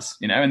 That's us,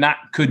 and that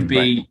could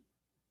be,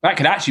 that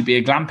could actually be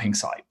a glamping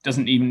site.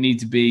 Doesn't even need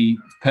to be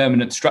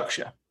permanent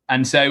structure.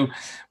 And so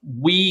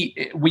we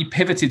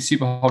pivoted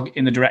Super Hog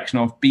in the direction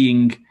of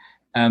being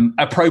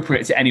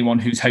appropriate to anyone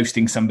who's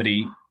hosting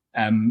somebody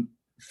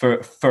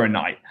for a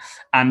night.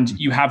 And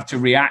you have to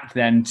react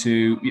then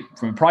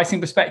from a pricing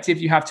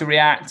perspective, you have to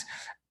react,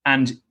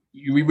 and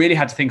we really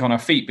had to think on our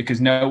feet,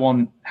 because no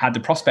one had the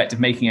prospect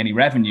of making any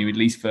revenue, at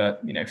least for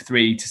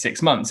 3 to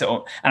 6 months. And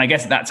I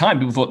guess at that time,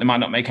 people thought they might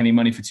not make any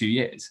money for 2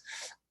 years.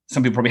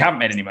 Some people probably haven't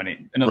made any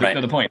money.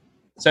 Another point.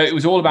 So it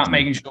was all about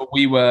making sure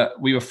we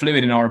were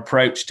fluid in our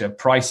approach to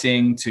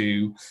pricing,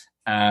 to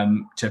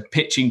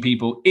pitching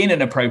people in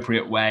an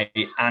appropriate way.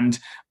 And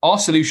our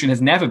solution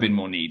has never been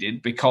more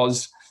needed,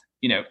 because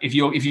if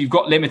you've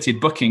got limited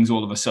bookings,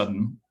 all of a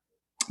sudden,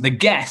 the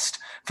guest,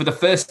 for the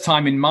first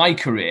time in my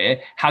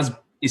career,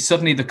 is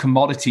suddenly the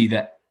commodity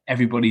that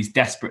everybody's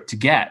desperate to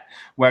get.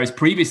 Whereas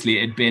previously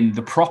it had been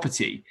the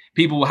property.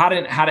 People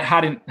hadn't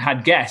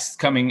had guests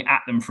coming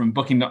at them from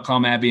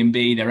Booking.com,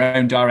 Airbnb, their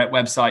own direct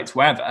websites,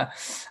 wherever,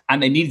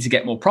 and they needed to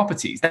get more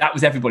properties. That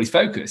was everybody's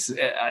focus.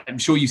 I'm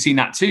sure you've seen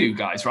that too,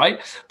 guys,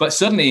 right? But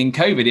suddenly in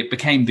COVID, it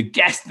became the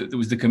guest that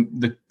was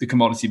the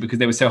commodity, because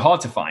they were so hard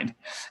to find.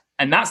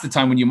 And that's the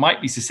time when you might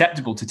be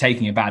susceptible to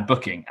taking a bad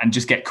booking and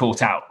just get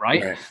caught out,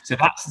 right? So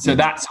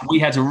that's we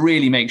had to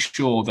really make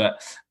sure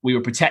that we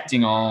were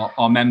protecting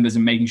our members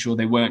and making sure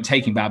they weren't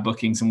taking bad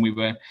bookings, and we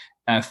were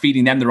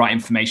feeding them the right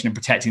information and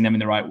protecting them in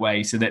the right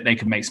way so that they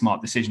could make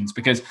smart decisions.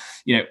 Because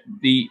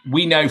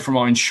we know from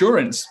our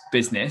insurance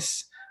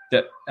business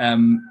that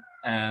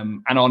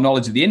and our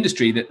knowledge of the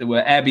industry that there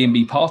were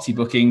Airbnb party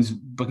bookings,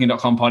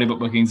 Booking.com party book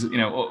bookings,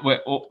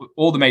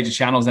 all the major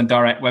channels and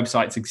direct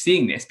websites are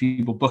seeing this,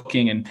 people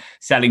booking and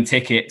selling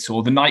tickets,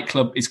 or the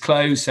nightclub is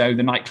closed, so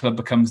the nightclub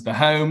becomes the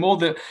home,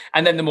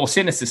 and then the more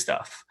sinister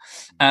stuff.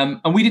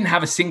 And we didn't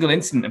have a single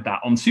incident of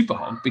that on Super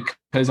Hog,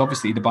 because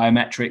obviously the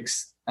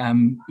biometrics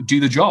do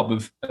the job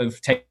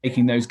of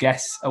taking those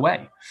guests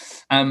away.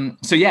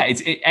 So yeah,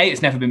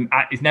 it's never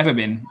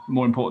been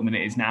more important than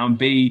it is now. And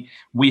B,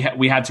 we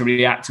had to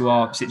react to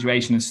our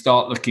situation and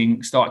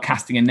start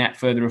casting a net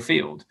further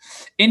afield.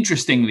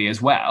 Interestingly,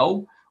 as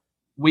well,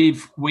 the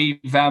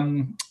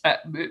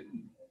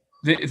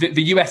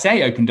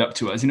USA opened up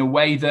to us in a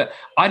way that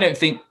I don't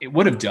think it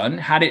would have done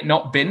had it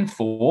not been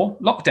for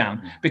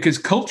lockdown, because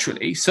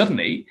culturally,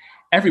 suddenly,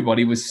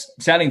 everybody was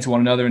selling to one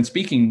another and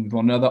speaking with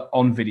one another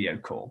on video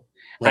call.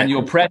 Right. And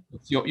your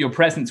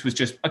presence was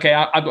just, okay,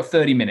 I've got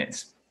 30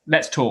 minutes.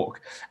 Let's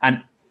talk.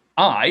 And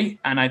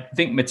I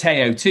think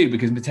Matteo too,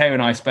 because Matteo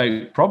and I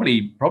spoke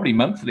probably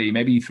monthly,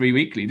 maybe 3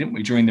 weekly, didn't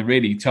we, during the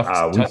really tough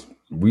time?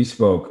 We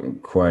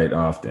spoke quite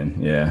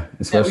often, yeah,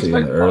 especially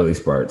in the early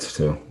parts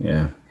too,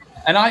 yeah.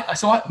 And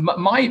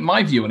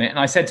my view on it, and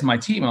I said to my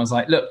team, I was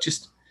like, look,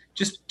 just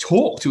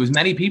talk to as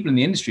many people in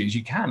the industry as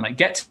you can. Like,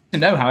 get to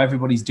know how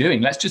everybody's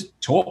doing. Let's just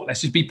talk.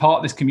 Let's just be part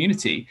of this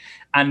community.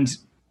 And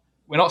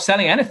we're not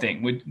selling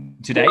anything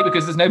today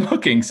because there's no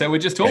booking. So we're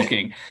just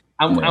talking.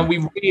 And we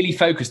really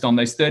focused on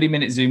those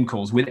 30-minute Zoom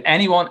calls with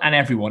anyone and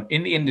everyone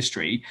in the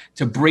industry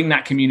to bring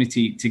that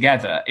community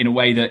together in a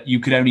way that you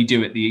could only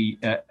do at the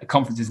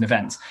conferences and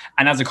events.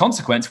 And as a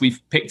consequence, we've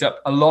picked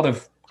up a lot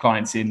of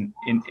clients in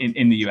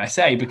the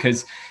USA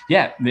because,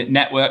 the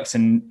networks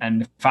and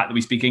the fact that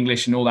we speak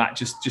English and all that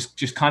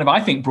just kind of, I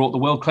think, brought the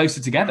world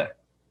closer together.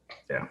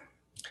 Yeah.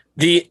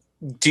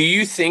 Do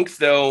you think,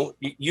 though,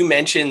 you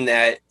mentioned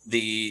that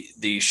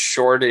the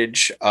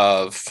shortage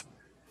of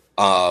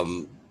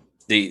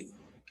the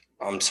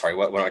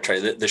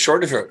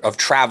shortage of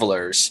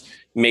travelers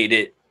made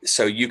it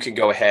so you can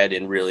go ahead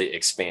and really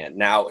expand.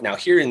 Now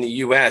here in the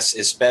US,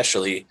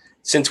 especially,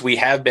 since we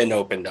have been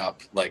opened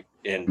up, like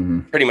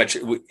in pretty much,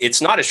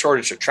 it's not a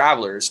shortage of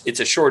travelers, it's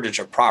a shortage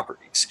of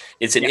properties.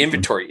 It's an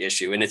inventory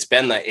issue, and it's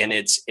been that, and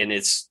it's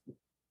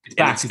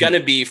going to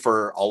be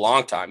for a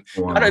long time.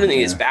 Wow, not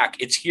only is back,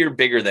 it's here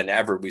bigger than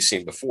ever we've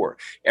seen before.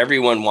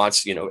 Everyone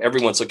wants,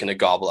 everyone's looking to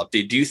gobble up. Do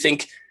you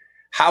think,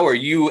 how are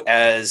you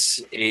as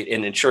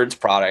an insurance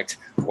product,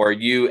 or are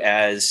you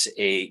as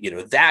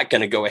that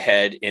going to go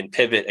ahead and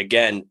pivot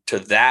again to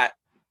that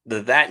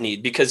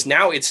need? Because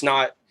now it's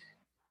not,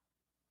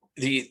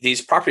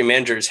 these property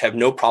managers have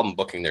no problem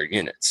booking their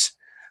units,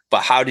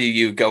 but how do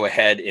you go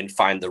ahead and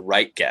find the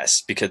right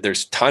guests? Because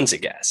there's tons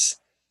of guests.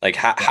 Like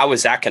how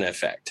is that going to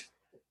affect?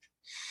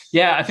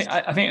 Yeah, I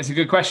think it's a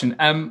good question.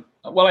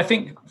 Well, I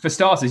think for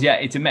starters,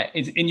 it's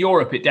in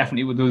Europe. It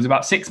definitely, there was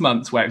about 6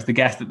 months where it was the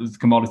guest that was the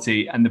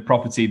commodity and the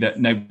property that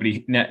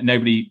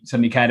nobody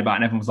suddenly cared about,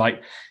 and everyone was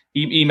like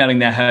emailing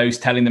their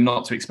host, telling them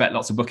not to expect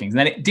lots of bookings. And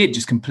then it did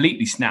just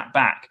completely snap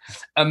back.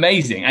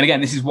 Amazing. And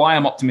again, this is why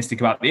I'm optimistic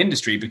about the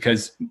industry,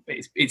 because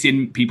it's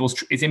in people's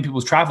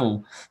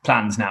travel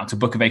plans now to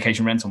book a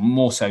vacation rental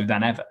more so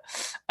than ever.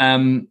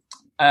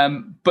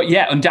 But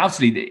yeah,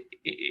 undoubtedly,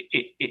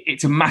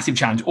 it's a massive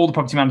challenge. All the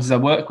property managers I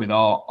work with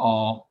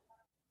are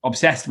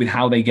obsessed with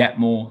how they get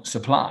more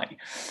supply.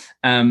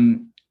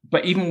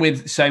 But even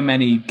with so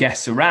many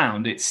guests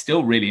around, it's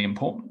still really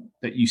important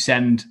that you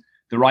send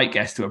the right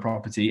guest to a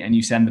property and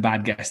you send the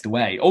bad guest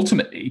away,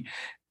 ultimately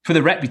for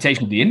the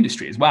reputation of the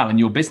industry as well and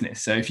your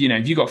business. So if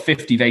you've got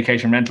 50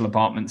 vacation rental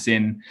apartments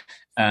in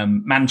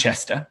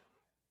Manchester,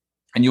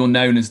 and you're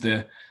known as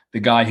the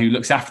guy who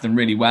looks after them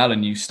really well,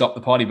 and you stop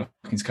the party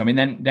bookings coming,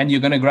 then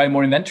you're going to grow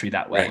more inventory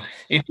that way.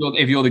 Right.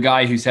 If you're the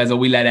guy who says, "Oh,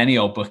 we let any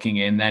old booking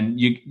in," then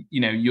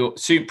you're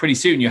pretty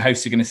soon your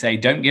hosts are going to say,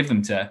 "Don't give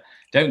them to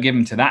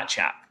that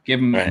chap. Give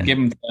them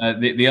to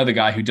the other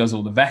guy who does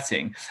all the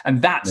vetting."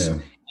 And that's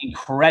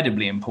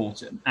incredibly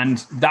important.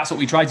 And that's what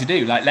we try to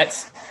do. Like,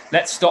 let's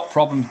stop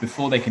problems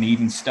before they can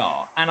even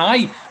start. And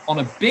on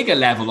a bigger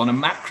level, on a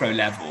macro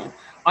level,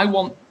 I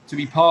want to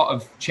be part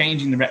of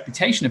changing the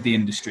reputation of the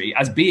industry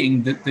as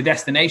being the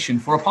destination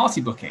for a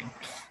party booking.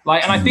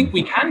 And I think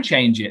we can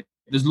change it.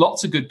 There's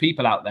lots of good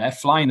people out there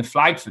flying the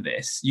flag for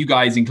this, you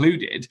guys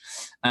included.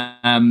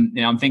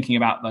 I'm thinking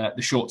about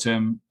the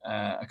short-term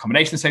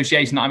accommodation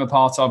association that I'm a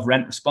part of,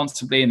 Rent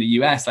Responsibly in the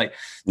US.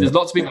 There's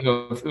lots of people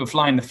who are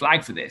flying the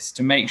flag for this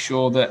to make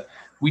sure that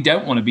we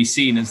don't want to be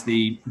seen as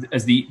the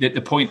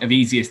point of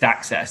easiest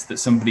access, that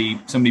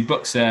somebody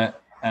books a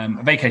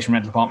vacation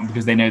rental apartment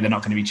because they know they're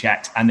not going to be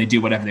checked and they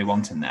do whatever they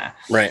want in there.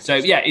 Right. So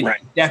it's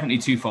definitely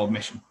a twofold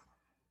mission.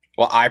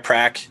 Well,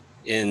 IPRAC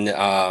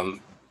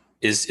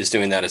is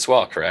doing that as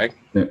well, correct?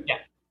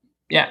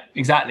 Yeah,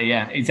 exactly.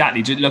 Yeah,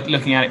 exactly. Just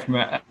looking at it from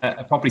a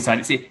property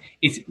side,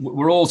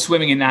 we're all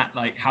swimming in that.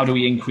 Like, how do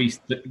we increase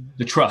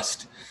the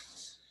trust?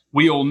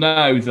 We all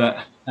know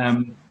that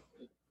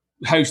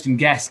host and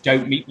guest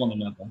don't meet one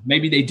another.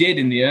 Maybe they did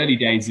in the early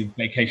days of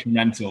vacation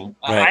rental.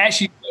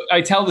 Right.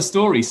 I tell the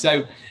story.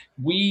 So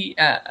we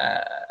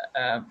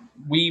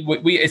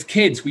as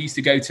kids, we used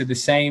to go to the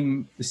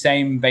same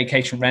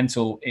vacation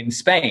rental in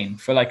Spain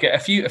for like a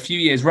few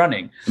years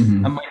running.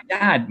 Mm-hmm.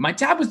 And my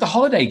dad was the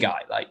holiday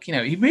guy.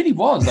 He really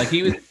was.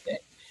 He was.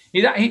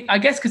 I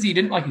guess because he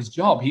didn't like his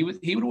job, he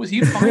would find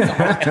the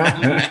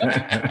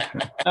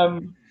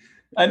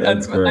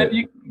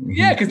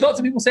holiday. Because lots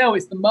of people say, "Oh,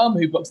 it's the mum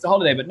who books the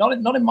holiday," but not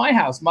in my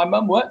house. My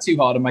mum worked too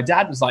hard, and my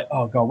dad was like,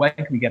 "Oh God, where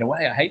can we get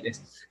away? I hate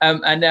this."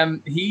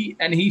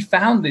 He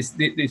found this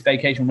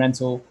vacation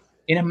rental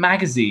in a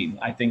magazine,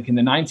 I think, in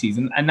the 90s,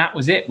 and that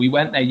was it. We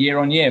went there year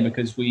on year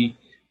because we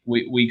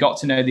got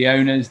to know the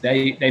owners.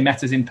 They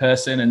met us in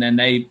person, and then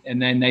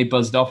they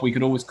buzzed off. We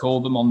could always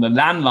call them on the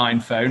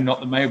landline phone, not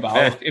the mobile,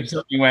 if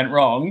something went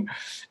wrong,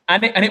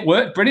 and it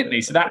worked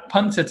brilliantly. So that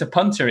punter to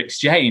punter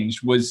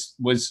exchange was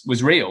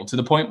real, to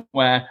the point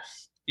where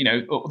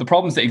the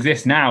problems that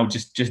exist now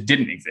just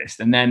didn't exist.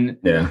 And then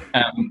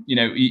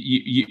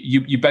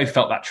you both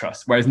felt that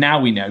trust. Whereas now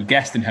we know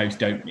guest and host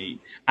don't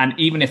meet. And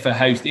even if a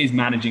host is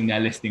managing their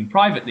listing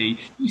privately,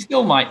 you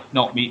still might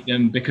not meet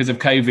them because of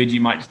COVID. You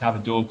might just have a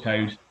door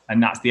code,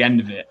 and that's the end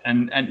of it.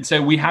 And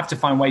so we have to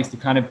find ways to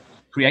kind of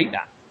create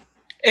that.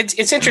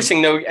 It's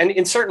interesting though, and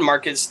in certain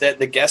markets that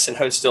the guests and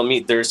hosts still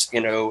meet. There's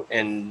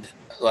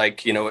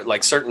like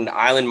certain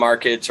island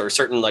markets or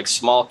certain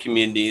small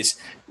communities,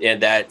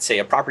 and that say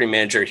a property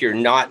manager here,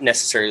 not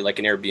necessarily like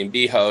an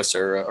Airbnb host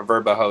or a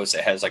Verba host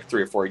that has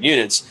 3 or 4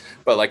 units,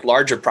 but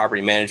larger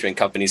property management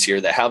companies here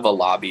that have a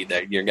lobby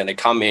that you're going to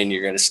come in,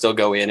 you're going to still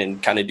go in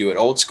and kind of do it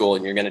old school,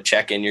 and you're going to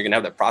check in, you're going to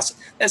have that process.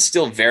 That's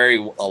still very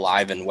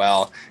alive and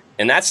well,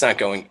 and that's not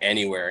going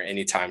anywhere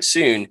anytime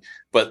soon.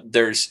 But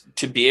there's,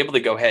 to be able to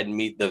go ahead and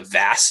meet the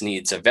vast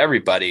needs of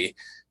everybody,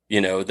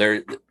 Look,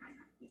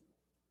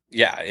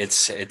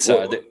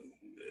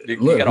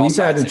 we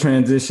had to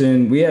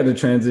transition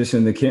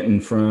the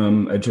Kenton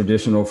from a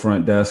traditional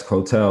front desk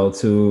hotel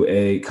to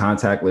a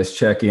contactless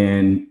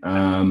check-in,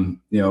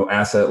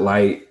 asset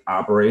light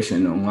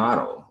operational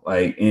model.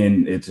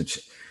 And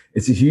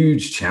it's a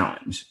huge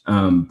challenge,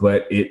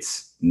 but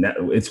it's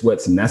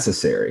what's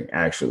necessary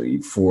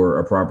actually for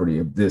a property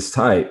of this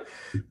type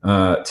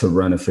to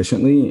run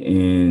efficiently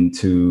and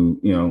to,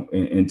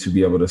 and to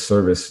be able to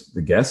service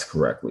the guests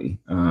correctly.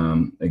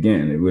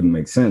 Again, it wouldn't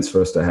make sense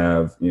for us to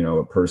have,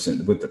 a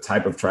person with the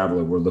type of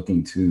traveler we're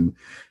looking to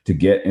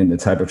get, and the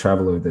type of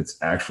traveler that's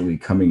actually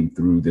coming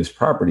through this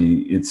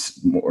property.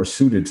 It's more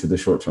suited to the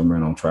short-term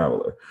rental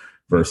traveler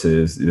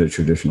versus the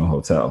traditional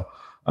hotel,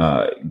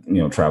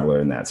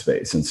 traveler in that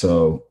space. And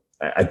so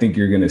I think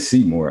you're going to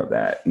see more of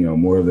that,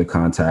 more of the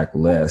contact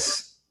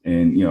less,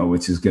 and,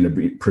 which is going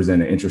to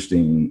present an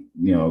interesting,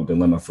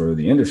 dilemma for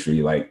the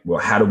industry. Like, well,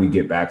 how do we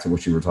get back to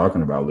what you were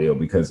talking about, Leo?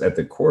 Because at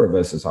the core of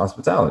us is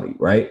hospitality,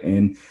 right?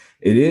 And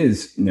it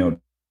is,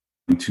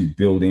 to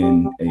build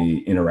in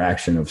a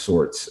interaction of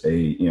sorts,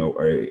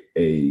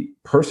 a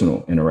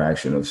personal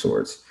interaction of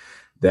sorts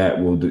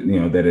that will,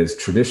 that is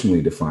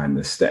traditionally defined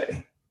the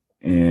stay.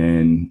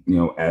 And,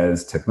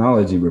 as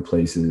technology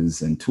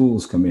replaces and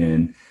tools come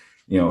in,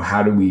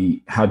 how do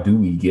we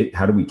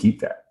keep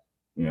that,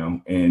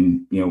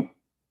 and,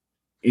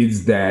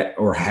 is that,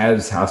 or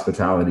has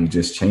hospitality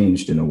just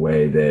changed in a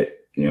way that,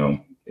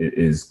 it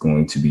is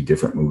going to be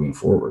different moving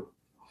forward?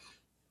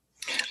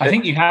 I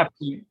think you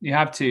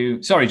have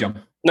to, sorry,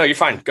 John. No, you're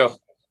fine. Go.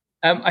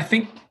 I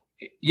think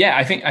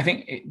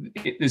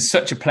there's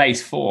such a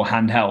place for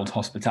handheld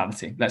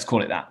hospitality. Let's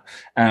call it that,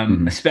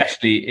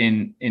 especially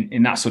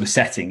in that sort of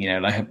setting.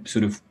 Like a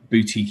sort of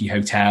boutique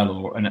hotel,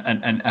 or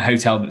a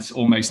hotel that's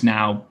almost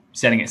now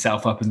setting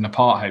itself up as an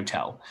apart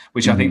hotel,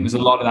 which I think there's a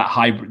lot of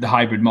that the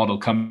hybrid model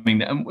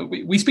coming. And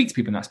we speak to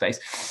people in that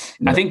space.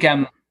 Yeah.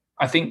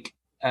 I think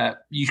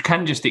you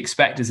can just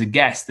expect as a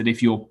guest that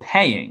if you're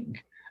paying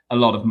a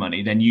lot of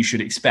money, then you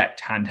should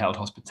expect handheld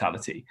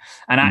hospitality.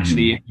 And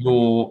actually, if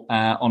you're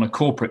on a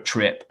corporate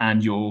trip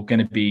and you're going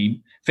to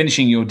be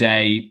finishing your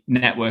day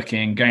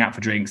networking, going out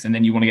for drinks, and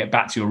then you want to get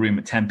back to your room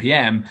at 10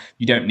 p.m.,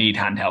 you don't need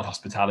handheld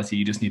hospitality.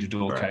 You just need a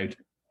door code,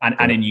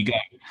 and in you go.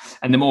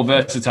 And the more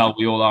versatile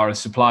we all are as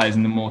suppliers,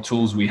 and the more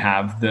tools we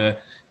have,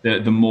 the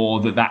more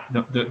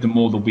the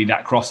more there'll be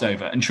that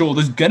crossover. And sure,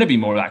 there's going to be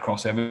more of that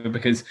crossover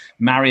because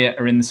Marriott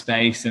are in the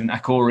space and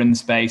Accor are in the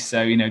space.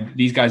 So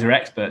these guys are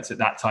experts at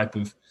that type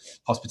of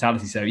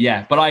hospitality. So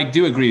yeah, but I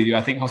do agree with you.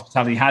 I think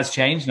hospitality has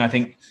changed, and I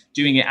think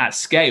doing it at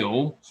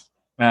scale,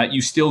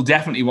 you still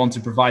definitely want to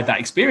provide that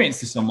experience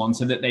to someone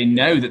so that they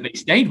know that they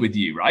stayed with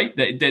you, right?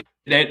 They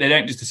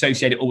don't just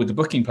associate it all with the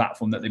booking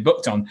platform that they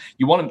booked on.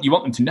 You want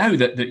them to know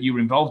that you were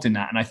involved in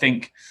that. And I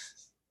think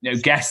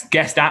guest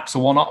apps are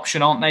one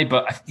option, aren't they?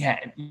 But yeah,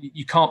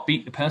 you can't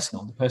beat the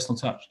personal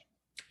touch.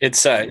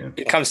 It's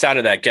it comes down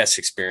to that guest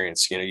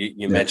experience.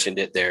 You mentioned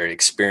it there,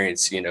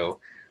 experience.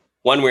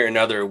 One way or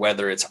another,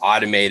 whether it's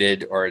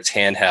automated or it's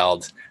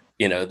handheld,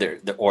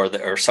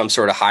 or some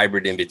sort of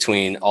hybrid in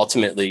between.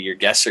 Ultimately, your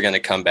guests are going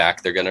to come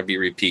back. They're going to be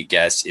repeat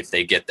guests if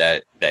they get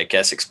that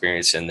guest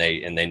experience and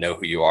they know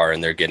who you are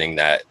and they're getting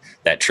that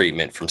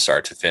treatment from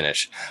start to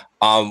finish.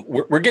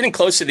 We're getting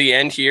close to the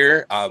end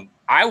here.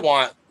 I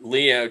want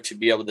Leo to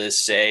be able to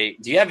say,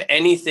 do you have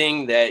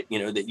anything that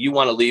that you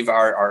want to leave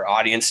our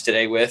audience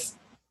today with?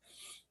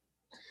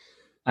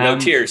 No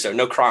tears, though,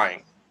 no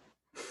crying.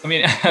 I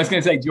mean, I was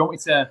going to say, do you want me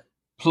to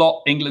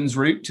plot England's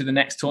route to the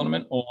next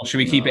tournament, or should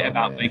we keep it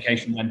about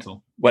vacation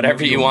rental?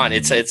 Whatever you want.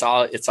 It's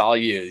all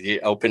you.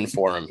 Open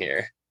forum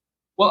here.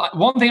 Well,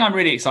 one thing I'm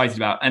really excited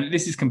about, and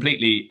this is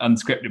completely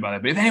unscripted by the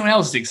way, but if anyone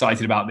else is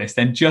excited about this,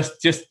 then just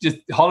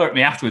holler at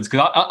me afterwards,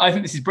 because I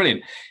think this is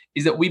brilliant.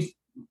 Is that we've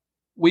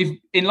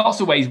in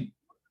lots of ways,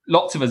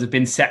 lots of us have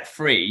been set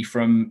free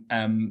from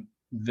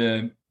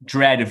the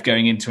dread of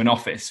going into an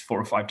office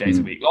 4 or 5 days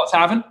a week. Lots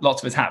haven't.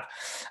 Lots of us have,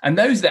 and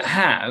those that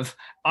have,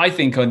 I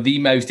think, are the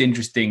most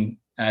interesting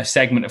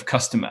segment of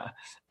customer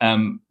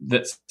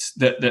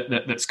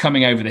that's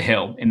coming over the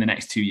hill in the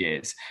next 2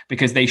 years,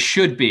 because they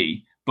should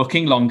be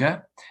booking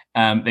longer.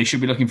 They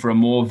should be looking for a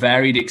more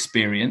varied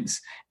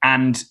experience,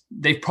 and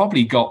they've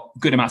probably got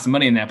good amounts of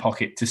money in their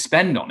pocket to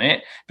spend on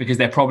it because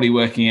they're probably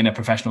working in a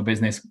professional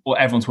business, or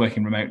everyone's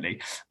working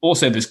remotely.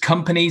 Also, there's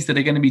companies that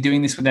are going to be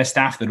doing this with their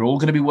staff that are all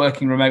going to be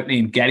working remotely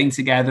and getting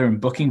together and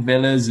booking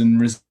villas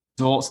and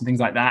resorts and things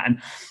like that.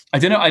 And I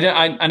don't know.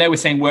 I know we're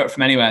saying work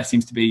from anywhere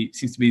seems to be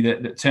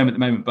the term at the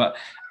moment, but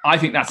I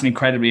think that's an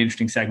incredibly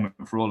interesting segment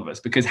for all of us,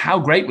 because how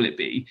great will it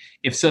be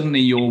if suddenly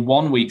your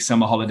 1 week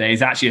summer holiday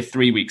is actually a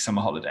 3 week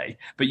summer holiday,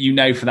 but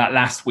for that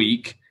last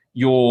week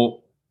you're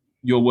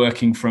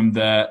working from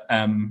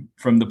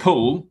the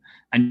pool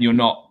and you're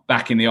not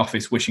back in the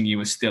office wishing you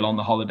were still on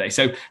the holiday.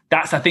 So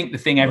that's, I think, the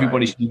thing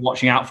everybody should be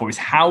watching out for, is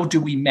how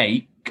do we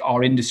make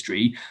our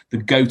industry the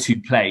go-to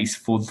place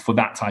for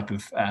that type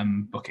of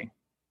booking?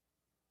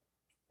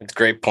 It's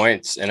great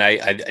points, and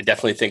I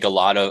definitely think a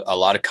lot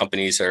of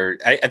companies are.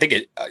 I think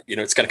it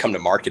it's going to come to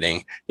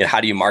marketing. How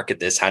do you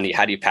market this? How do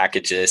you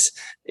package this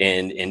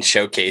and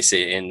showcase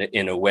it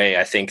in a way?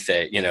 I think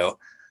that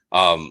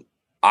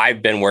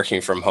I've been working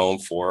from home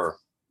for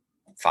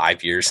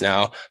 5 years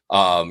now.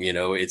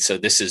 So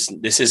this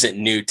isn't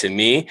new to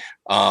me.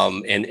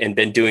 And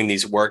been doing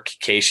these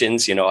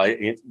workcations,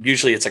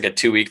 usually it's like a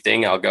 2-week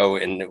thing. I'll go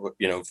and,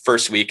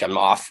 first week I'm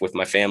off with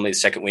my family.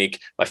 Second week,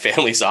 my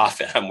family's off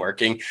and I'm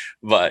working,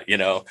 but,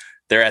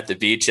 they're at the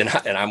beach and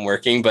I'm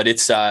working, but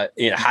it's,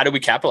 how do we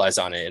capitalize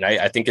on it? And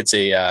I think it's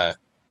a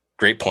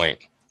great point.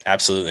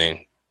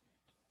 Absolutely.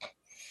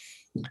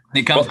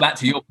 It comes back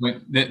to your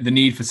point, the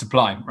need for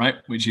supply, right?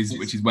 Which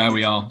is where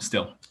we are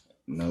still.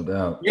 No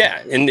doubt.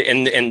 Yeah.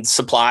 And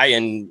supply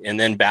and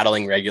then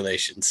battling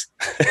regulations.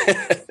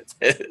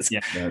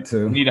 Yeah. That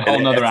too. We need a whole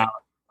nother hour.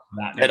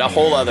 And a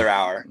whole other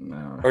hour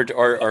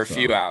or a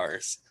few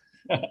hours.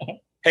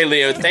 Hey,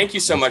 Leo, thank you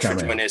so much for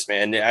doing this,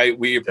 man.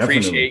 We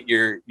appreciate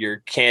your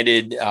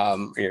candid,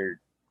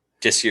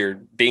 your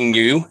being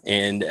you,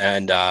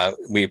 and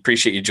we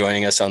appreciate you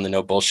joining us on the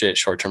No Bullshit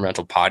Short-Term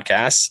Rental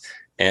podcast,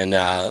 and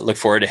look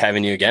forward to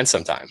having you again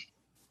sometime.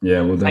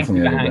 Yeah, we'll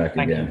definitely have you back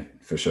again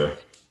for sure.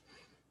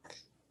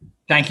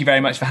 Thank you very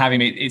much for having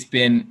me. It's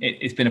been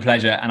a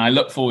pleasure, and I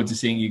look forward to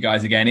seeing you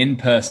guys again in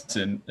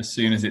person as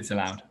soon as it's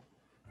allowed.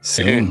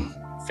 Soon.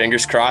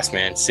 Fingers crossed,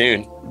 man.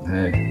 Soon.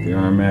 Hey, we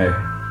are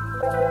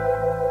May.